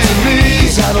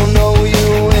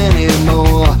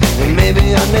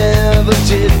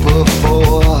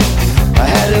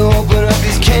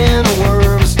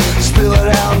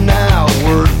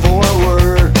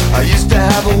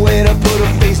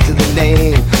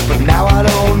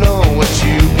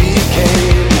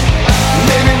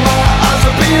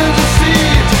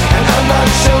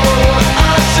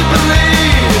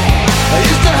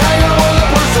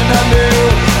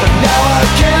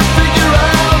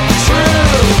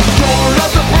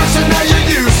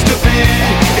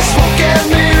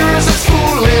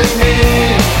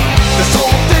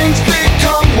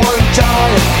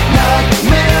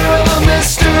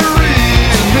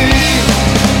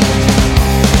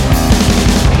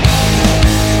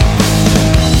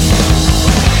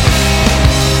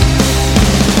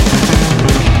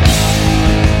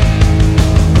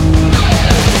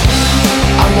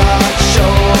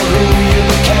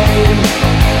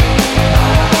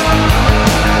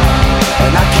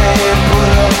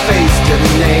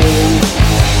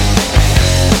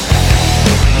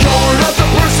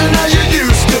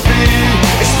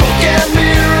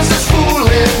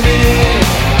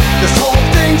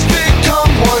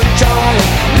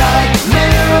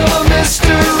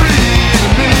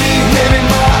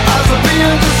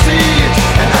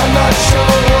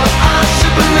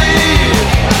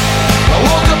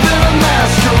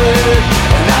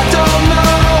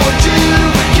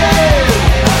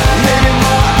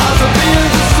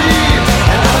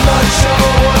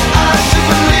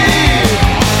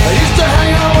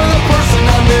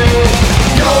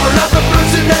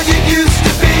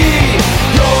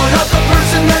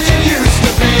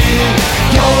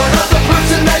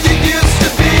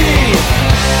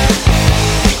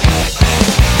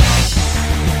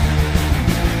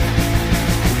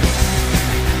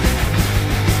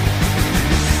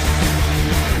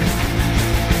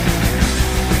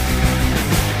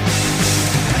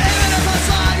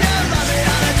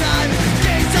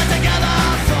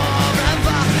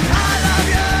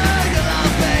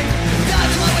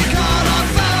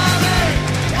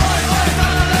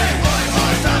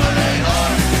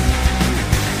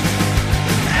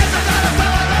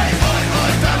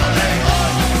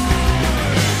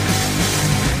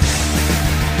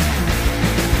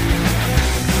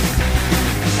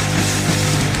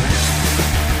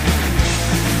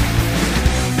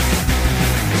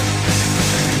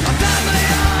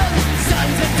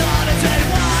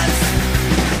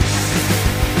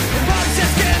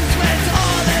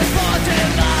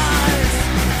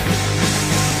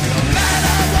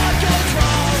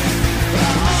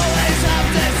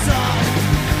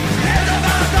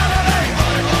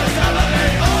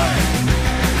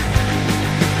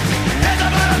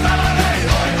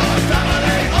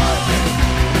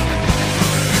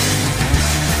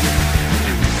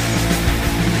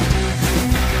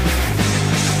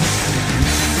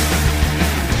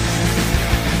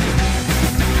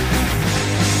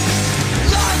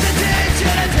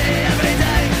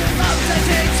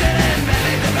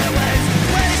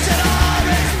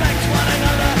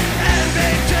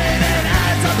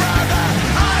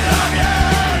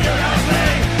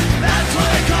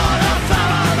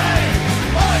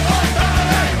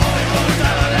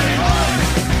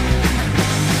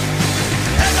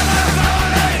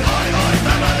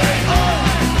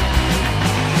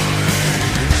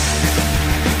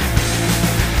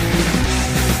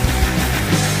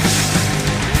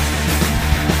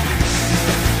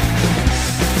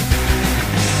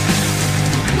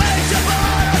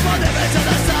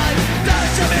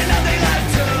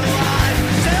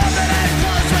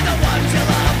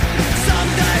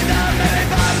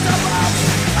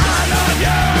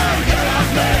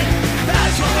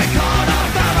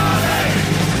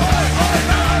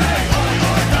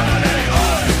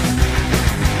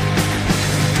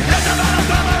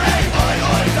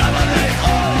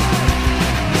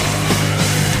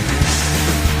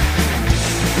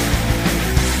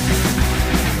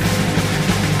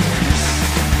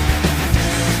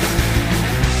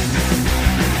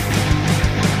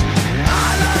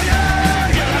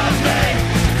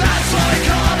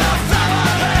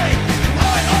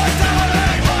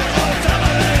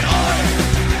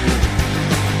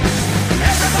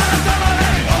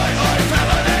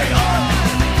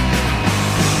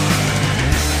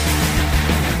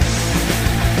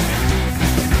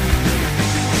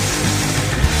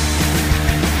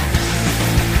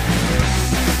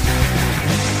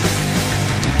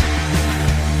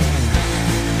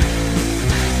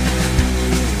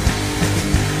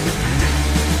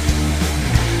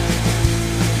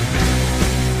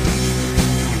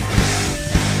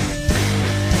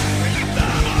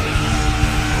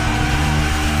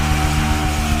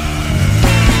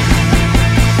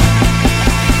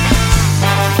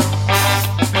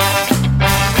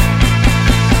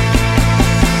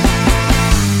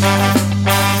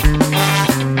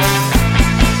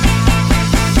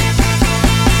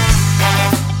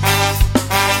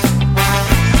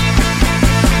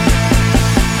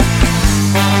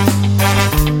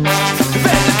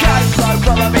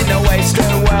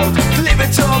 Give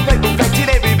it to all people, affecting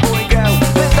every boy and girl.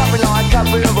 There's nothing like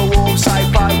coming of a warm, safe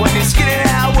boat. When you're skinning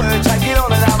out words, taking on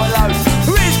another load.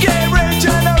 Rich get rich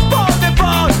and the poor get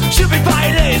poor. Should be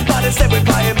paying less, but instead we're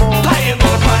paying more. Paying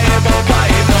more, paying more,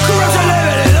 paying more. Corruption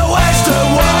living in the Western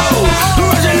world.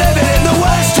 Corruption living in the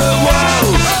Western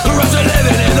world. Corruption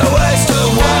living in the Western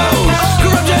world.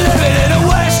 Corruption living in the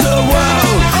Western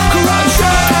world.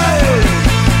 Corruption.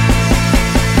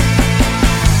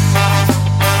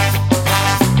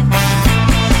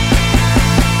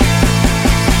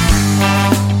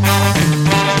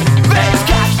 There's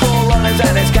cash for runners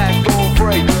and there's cash for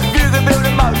free. View the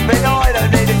building most, but I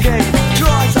don't need a key.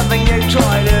 Try something new,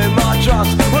 try to my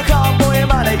trust. Work hard for your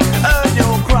money, earn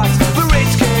your crust. The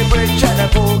rich get rich and the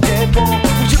poor get poor.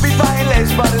 We should be paying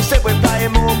less, but instead we're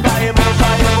paying more, paying more,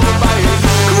 paying more, paying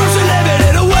more. Corruption living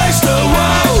in a Western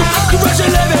world. Corruption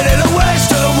living in a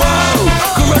Western world.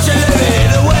 Corruption living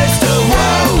in a Western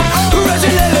world.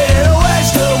 Corruption living in a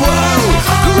Western world.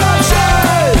 Corruption.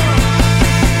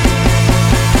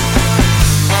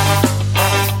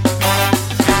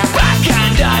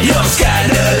 Propaganda, you're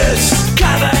scandalous.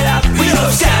 Cover it up,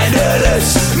 you're scandalous.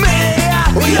 Media,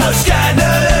 you're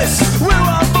scandalous. We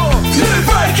want more, you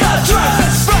break our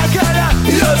trust. Propaganda,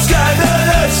 you're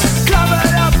scandalous. Cover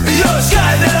it up, you're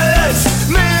scandalous.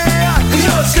 Media,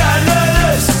 you're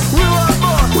scandalous. We want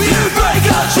more, you break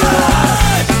our trust.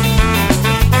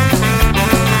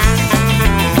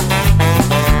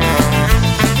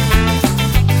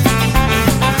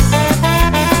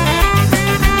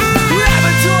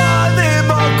 Laboratory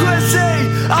democracy,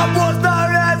 I'm what's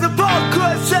known as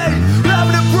hypocrisy. Love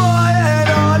the pride and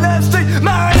honesty,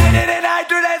 marinated in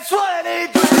hatred and swallowed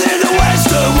in the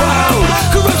Western world.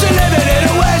 Corruption living in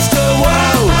the Western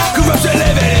world. Corruption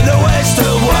living in the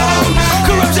Western world.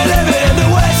 Corruption living in the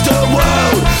Western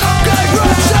world.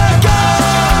 Corruption go!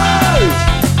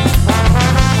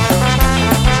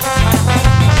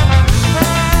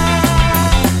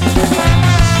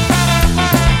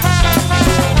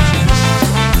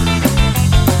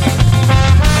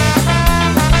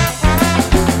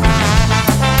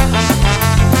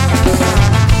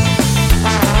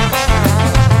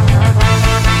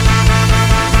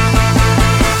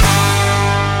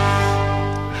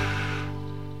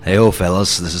 Hey ho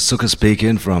fellas, this is Zucker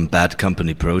speaking from Bad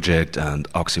Company Project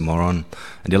and Oxymoron,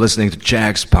 and you're listening to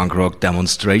Jack's Punk Rock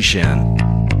Demonstration.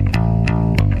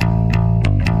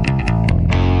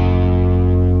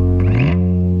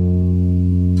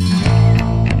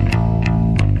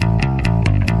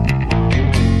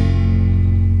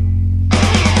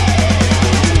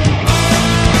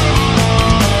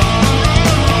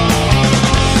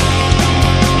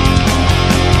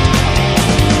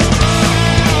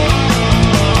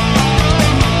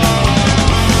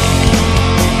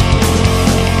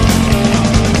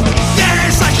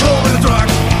 Yes, I call it a drug.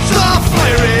 Stuff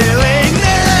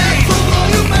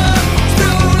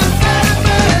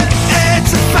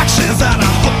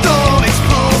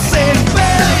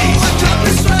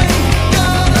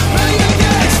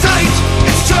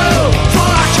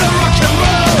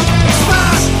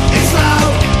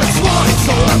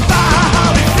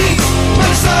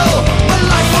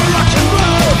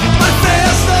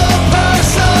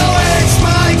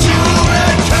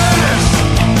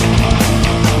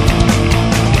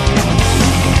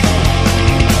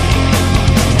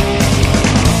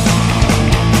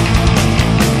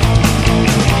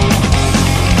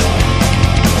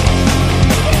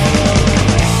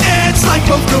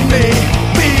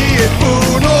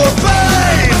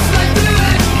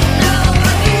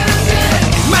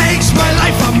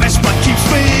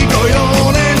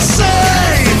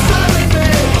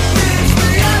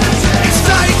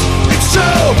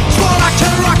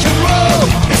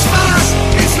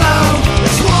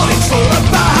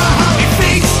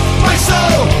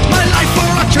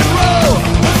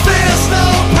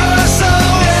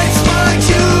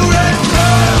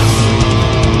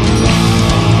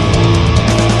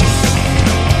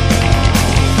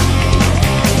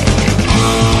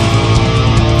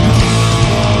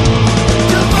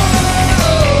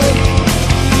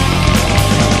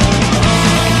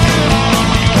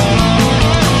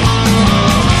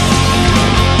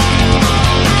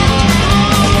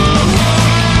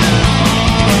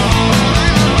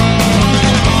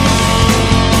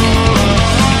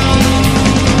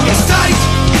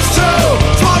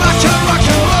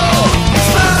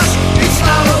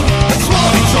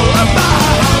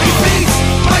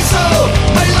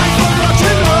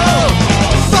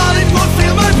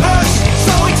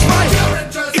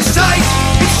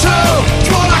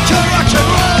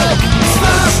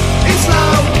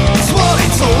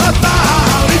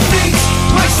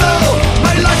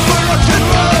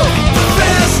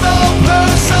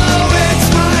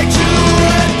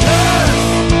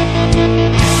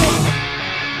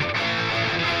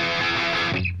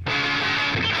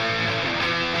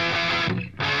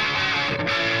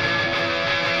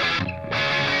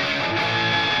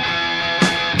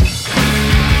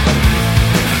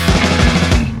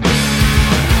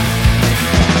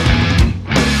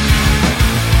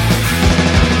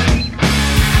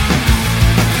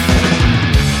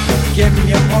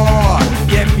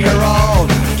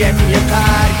Give 'em your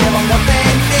pride, give 'em what they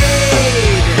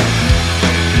need.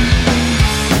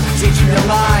 Teach 'em your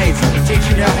lies, teach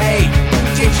 'em your hate,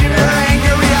 teach 'em your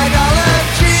angry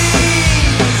idolatries.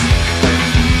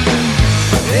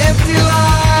 Empty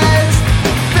lies,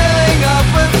 filling up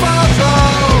with false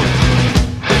hope.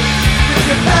 With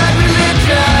your bad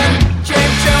religion,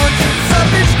 James Jones and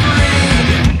selfish greed.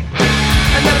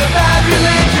 Another bad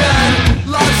religion,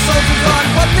 lost soldiers on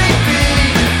what they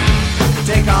feed.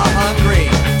 Take our hungry,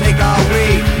 take our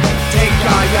weak, take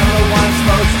our younger ones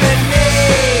most in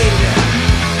need.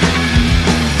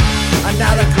 And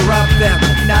now they corrupt them,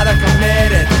 now they're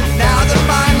committed, now they're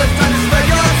mindless, trying to spread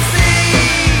your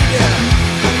seed.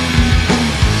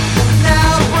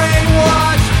 Now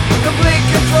brainwashed, complete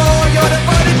control your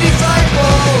devoted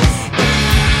disciples.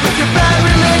 With your bad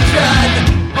religion,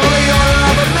 only order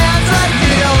of a man's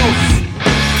ideals.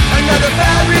 Another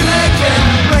bad religion,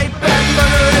 rape and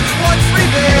murder, it's once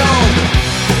revealed.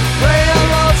 Prey on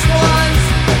lost ones,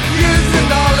 use the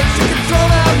knowledge to control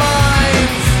our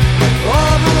minds.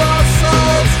 All the lost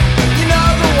souls, you know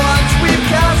the ones we've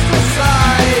cast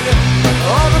aside.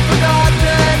 All the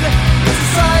forgotten,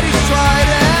 society's tried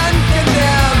and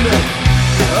condemned.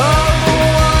 All the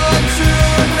ones who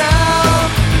now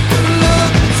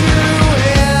look to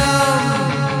him.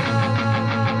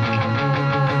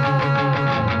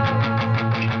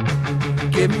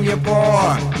 Give 'em your poor,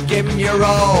 give 'em your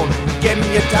old, give 'em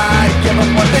your tithe, give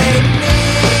 'em what they need.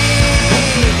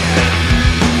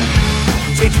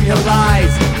 Teach 'em your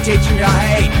lies, teach 'em your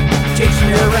hate, teach 'em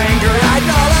your anger,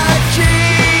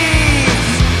 idolatries.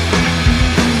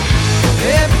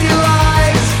 Empty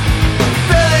lies,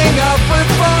 filling up with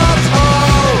false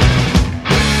hope.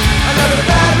 Another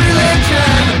bad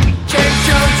religion, James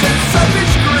Jones and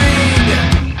selfish greed.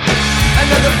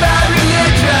 Another bad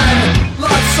religion,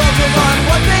 lost soldiers on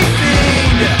what they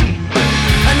feed.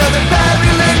 Another bad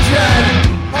religion,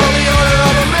 holy order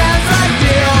of a man's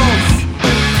ideals.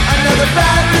 Another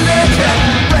bad religion,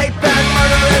 rape and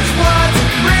murder, it's what's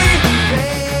revealed.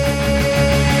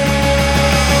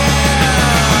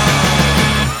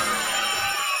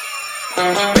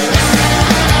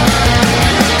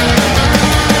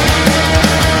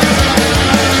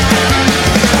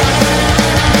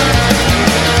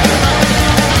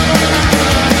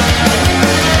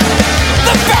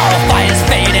 The barrel fight is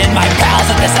fading, my pals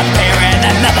are disappearing.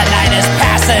 Another night is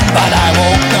passing, but I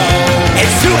won't go.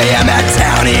 It's 2 a.m. at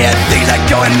town and things are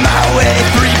going my way.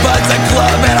 3 buds a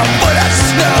club and a foot of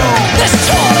snow. There's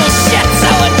total shit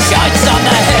selling joints on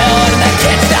the hill, and the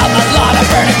kids down the lot are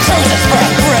burning cruises for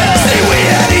a thrill. Say we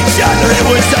had each other, it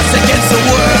was us against the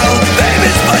world.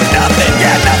 Famous but nothing,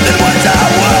 yeah, nothing was our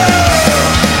world.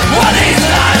 Well, these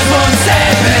lies won't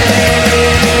save me.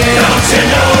 Don't you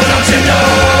know, don't you know?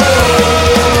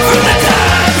 From the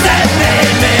times that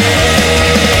made me.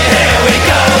 Here we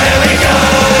go, here we go.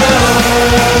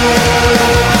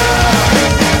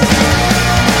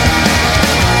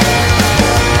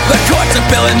 The courts are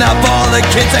filling up, all the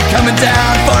kids are coming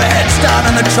down for a head start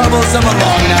on the troubles of a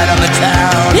long night on the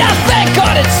town. Yeah, thank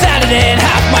God it's Saturday and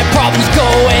half my problems go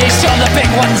away. Sure, the big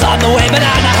one's on the way, but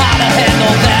I know how to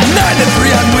handle them. 9 to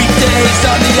 3 on weekdays,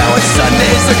 on the hour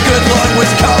Sundays, the good Lord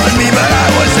was calling me, but I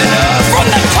wasn't up. From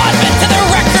the convent to the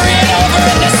rectory and over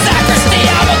in the sacristy,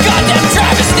 I'm a goddamn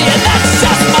travesty, and that's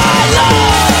just my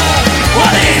love.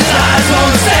 Well, these lies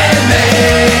won't save me.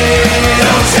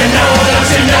 Don't you know, don't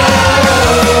you know?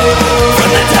 From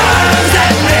the times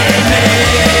that made me.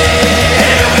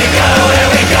 Here we go, here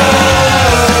we go.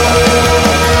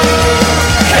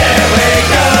 Here we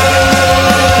go.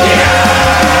 Yeah.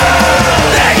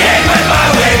 That gang went my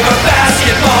way for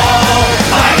basketball.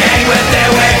 My gang went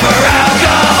their way for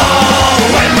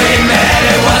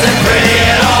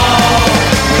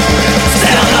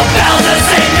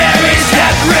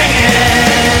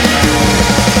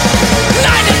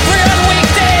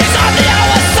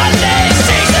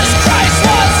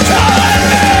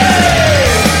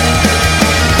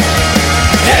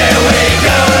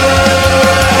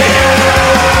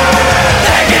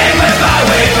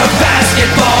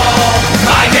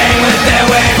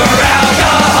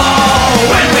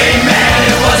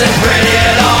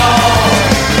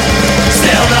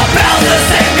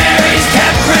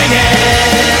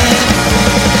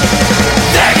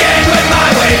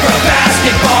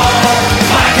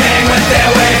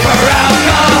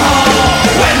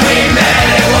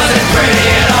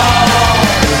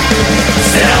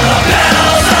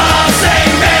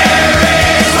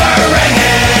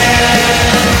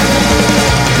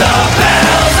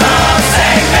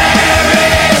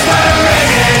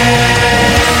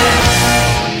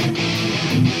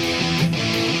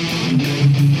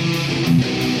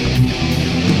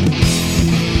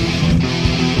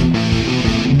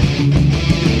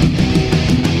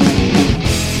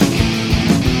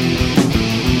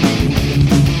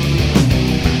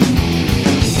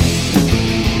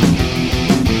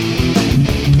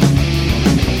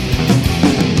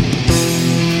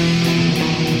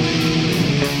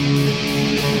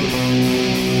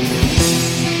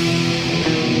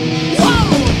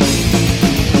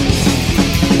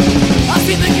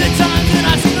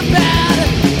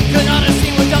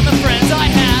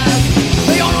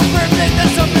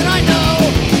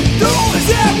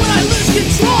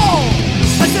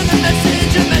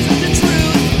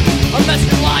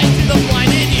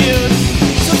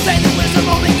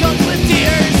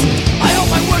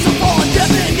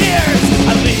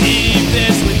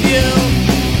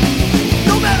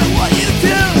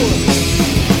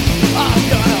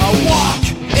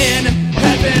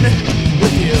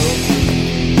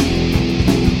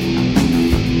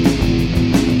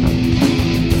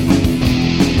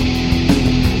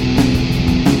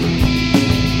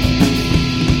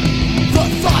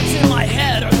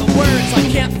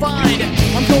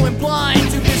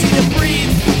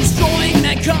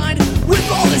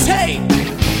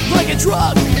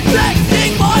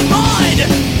affecting my mind.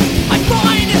 I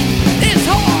find it's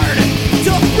hard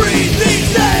to breathe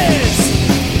these days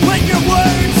when your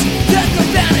words take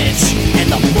advantage in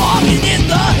the fog and in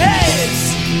the haze.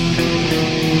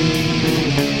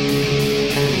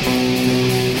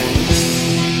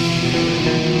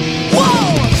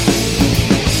 Whoa!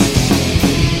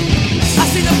 I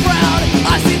see the proud,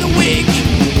 I see the weak.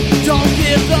 Don't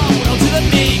give the world to the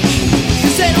meek,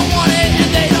 'cause they don't want it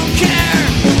and they don't care.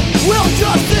 We'll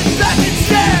just sit back and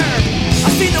stare. I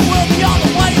see the world beyond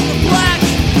the white and the black,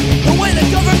 the way the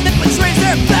government betrays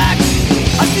their backs.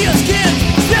 I see us kids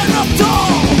stand up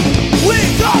tall. We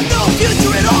got no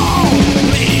future at all.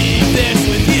 Leave this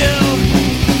with you,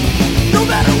 no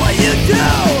matter what you do.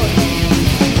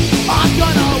 I'm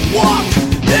gonna walk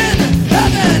in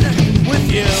heaven with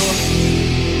you.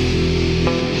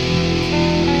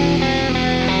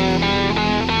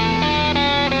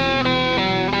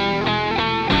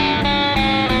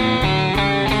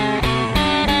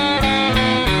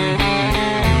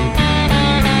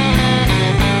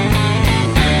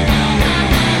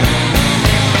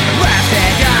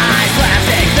 Plastic eyes,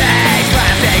 plastic face,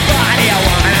 plastic body, I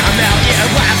wanna melt you.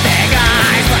 Plastic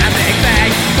eyes, plastic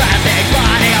face, plastic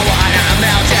body, I wanna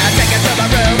melt you. Take it to my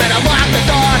room and I lock the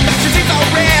door. She seems so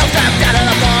real, stepped out of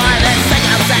the bar. Then think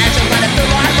I'm sad, she'll run it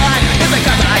through my mind. It's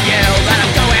because of you that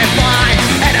I'm going blind.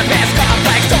 And a best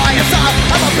complex toy assault.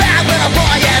 I'm a bad little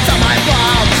boy, it's on my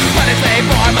fault. Punish me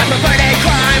for my perverted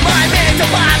crime. I'm into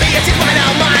Bobby and she's mine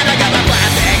out mine. I got my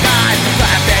plastic eyes,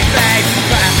 plastic face,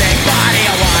 plastic body,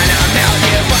 I wanna melt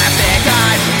you. Plastic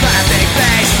eyes, plastic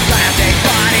face, plastic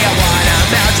body, I wanna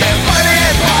melt you. Bobby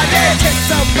and bondage, it's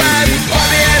so bad.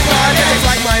 Bobby and bondage, it's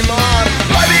like my mom.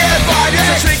 Bobby and bondage,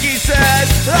 the shrieky says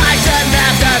I should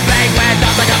masturbate with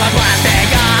them. I got my plastic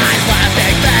eyes,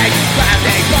 plastic face,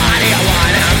 plastic body, I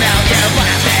wanna melt you.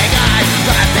 Plastic eyes,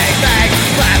 plastic face,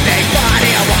 plastic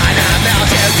body, I wanna melt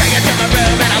you. Take it to my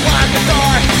room and I lock the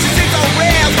door. She seems so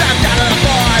real, stepped out of the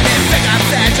bar. This thing I'm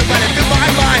said, she's running through my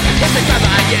mind. It's because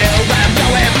of you that I'm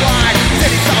going blind.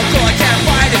 City's so cool, I can't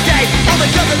find a date. All the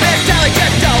government telling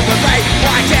just don't relate.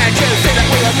 Why can't you see that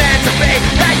we were meant to be?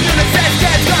 That unisex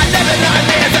kid's got never known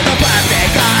me. It's the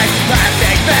plastic eyes,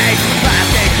 plastic face,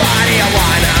 plastic body, I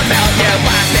wanna melt you.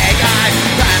 Plastic eyes,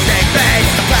 plastic face,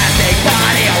 plastic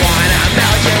body, I wanna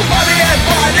melt you. Bobby and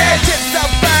bondage, it's so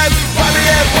bad. Bobby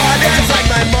and bondage, it's like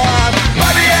my mom.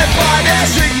 Bobby and bondage,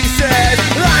 Shrieky says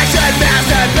I should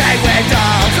masturbate with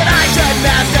dolls. And I should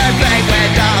masturbate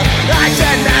with dolls. I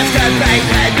should masturbate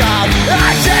with dolls.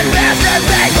 I should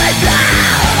masturbate with dolls.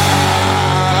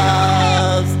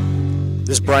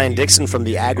 This is Brian Dixon from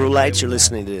the Agrolites. You're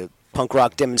listening to Punk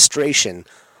Rock Demonstration,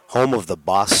 home of the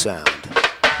Boss Sound.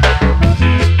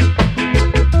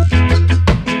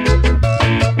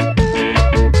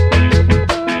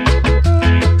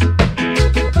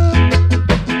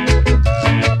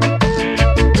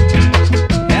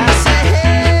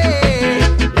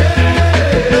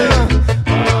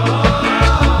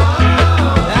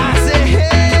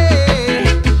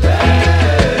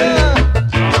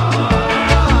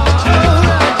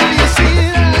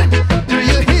 Do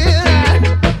you hear that?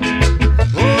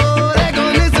 Oh, there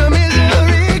goes Mr.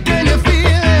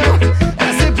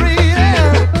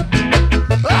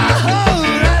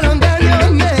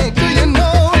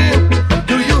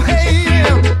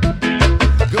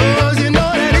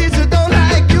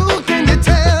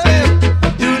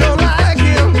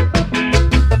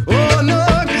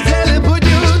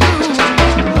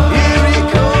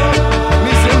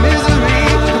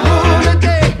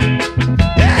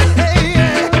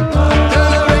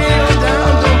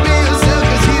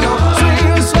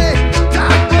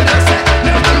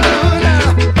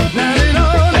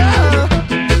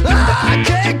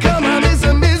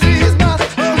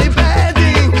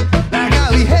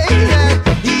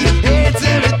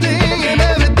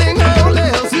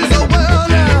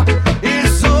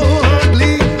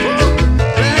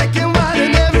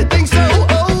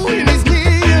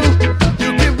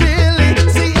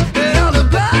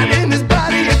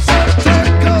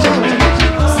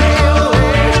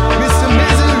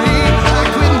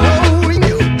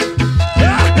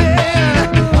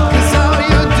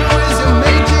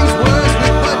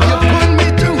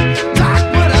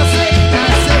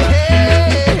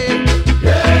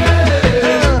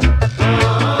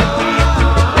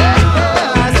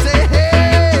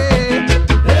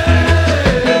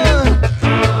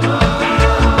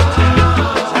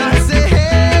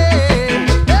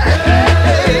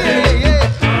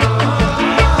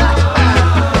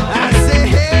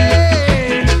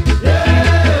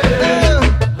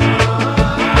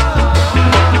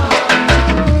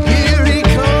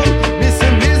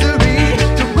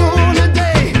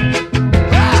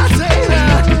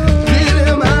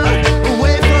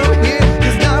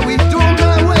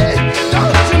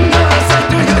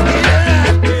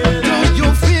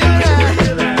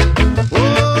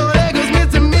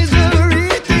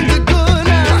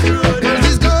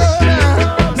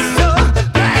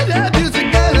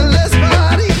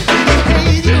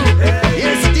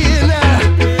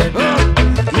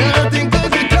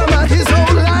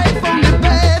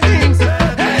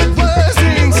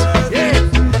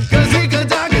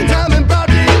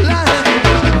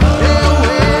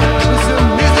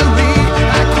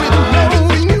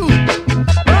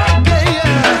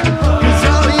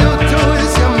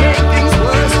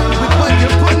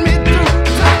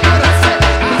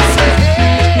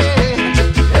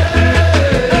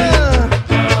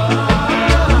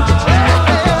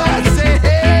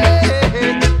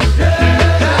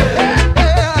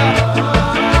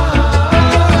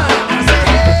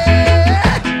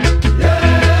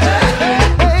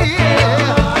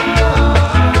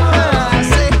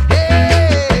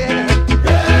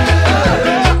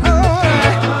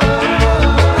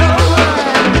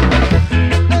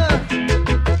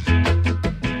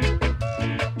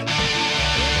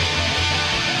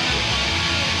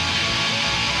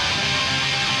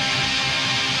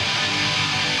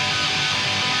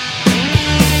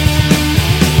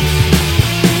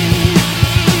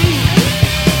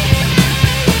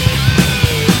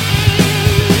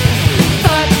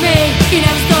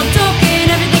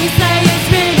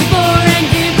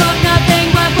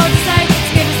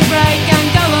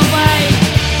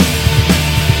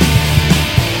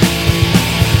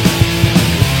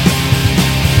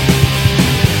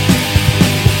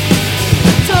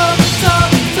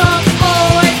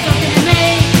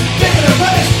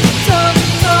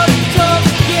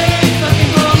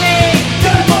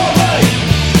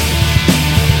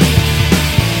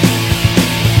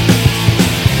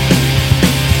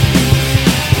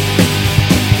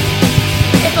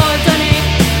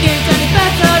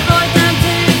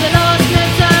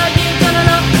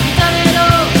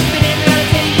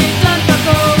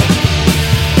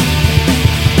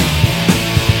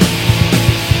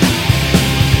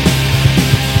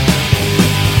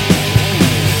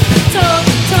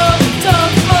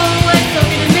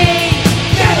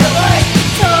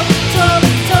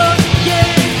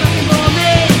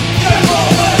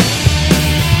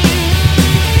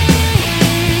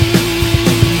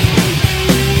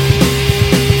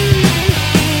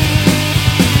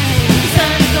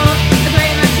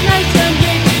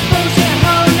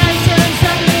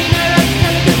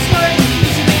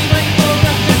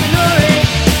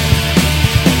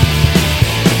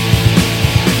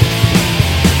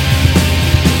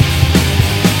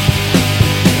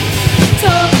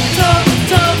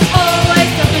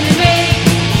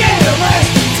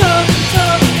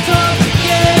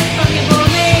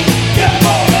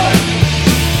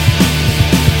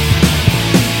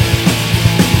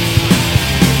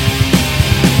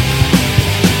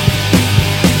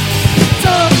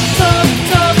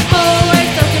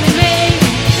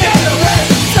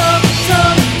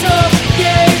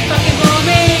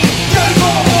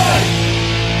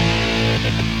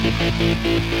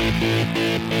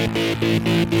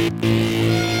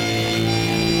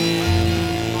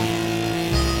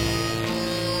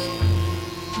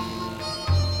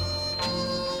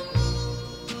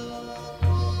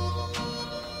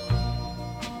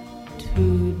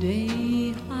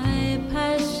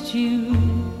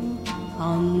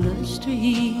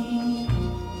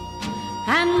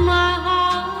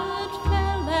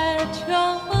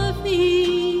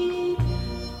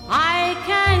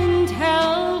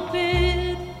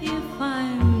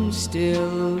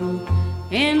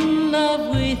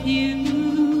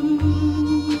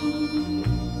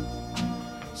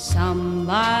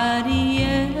 Somebody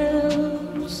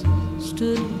else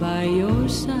stood by your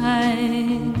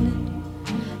side,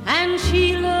 and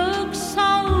she looked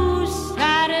so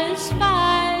satisfied.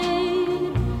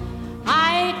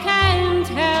 I can't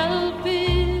help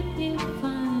it if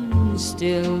I'm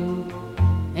still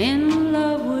in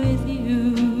love with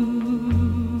you.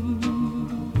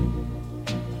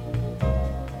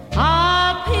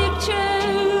 A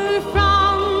picture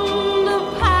from the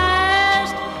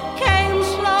past came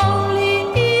slowly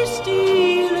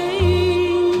stealing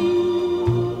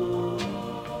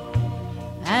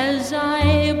as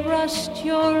I brushed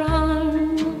your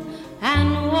arm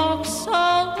and walked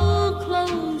so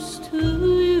close to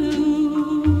you.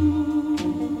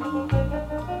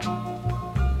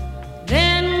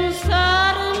 Then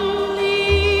suddenly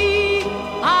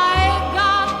I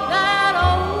got that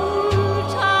old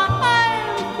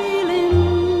time feeling.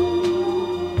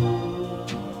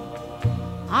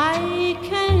 I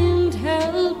can't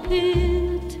help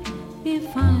it if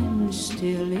I'm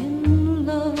still in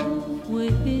love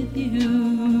with you.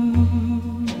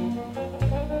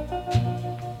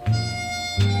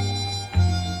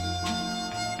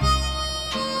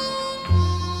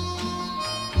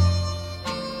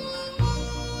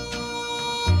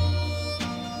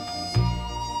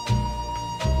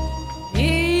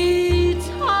 It's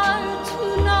hard to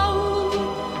know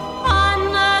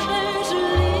another's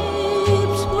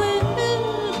lips will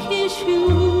kiss you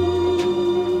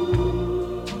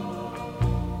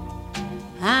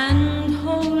and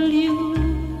hold you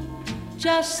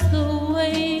just the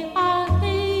way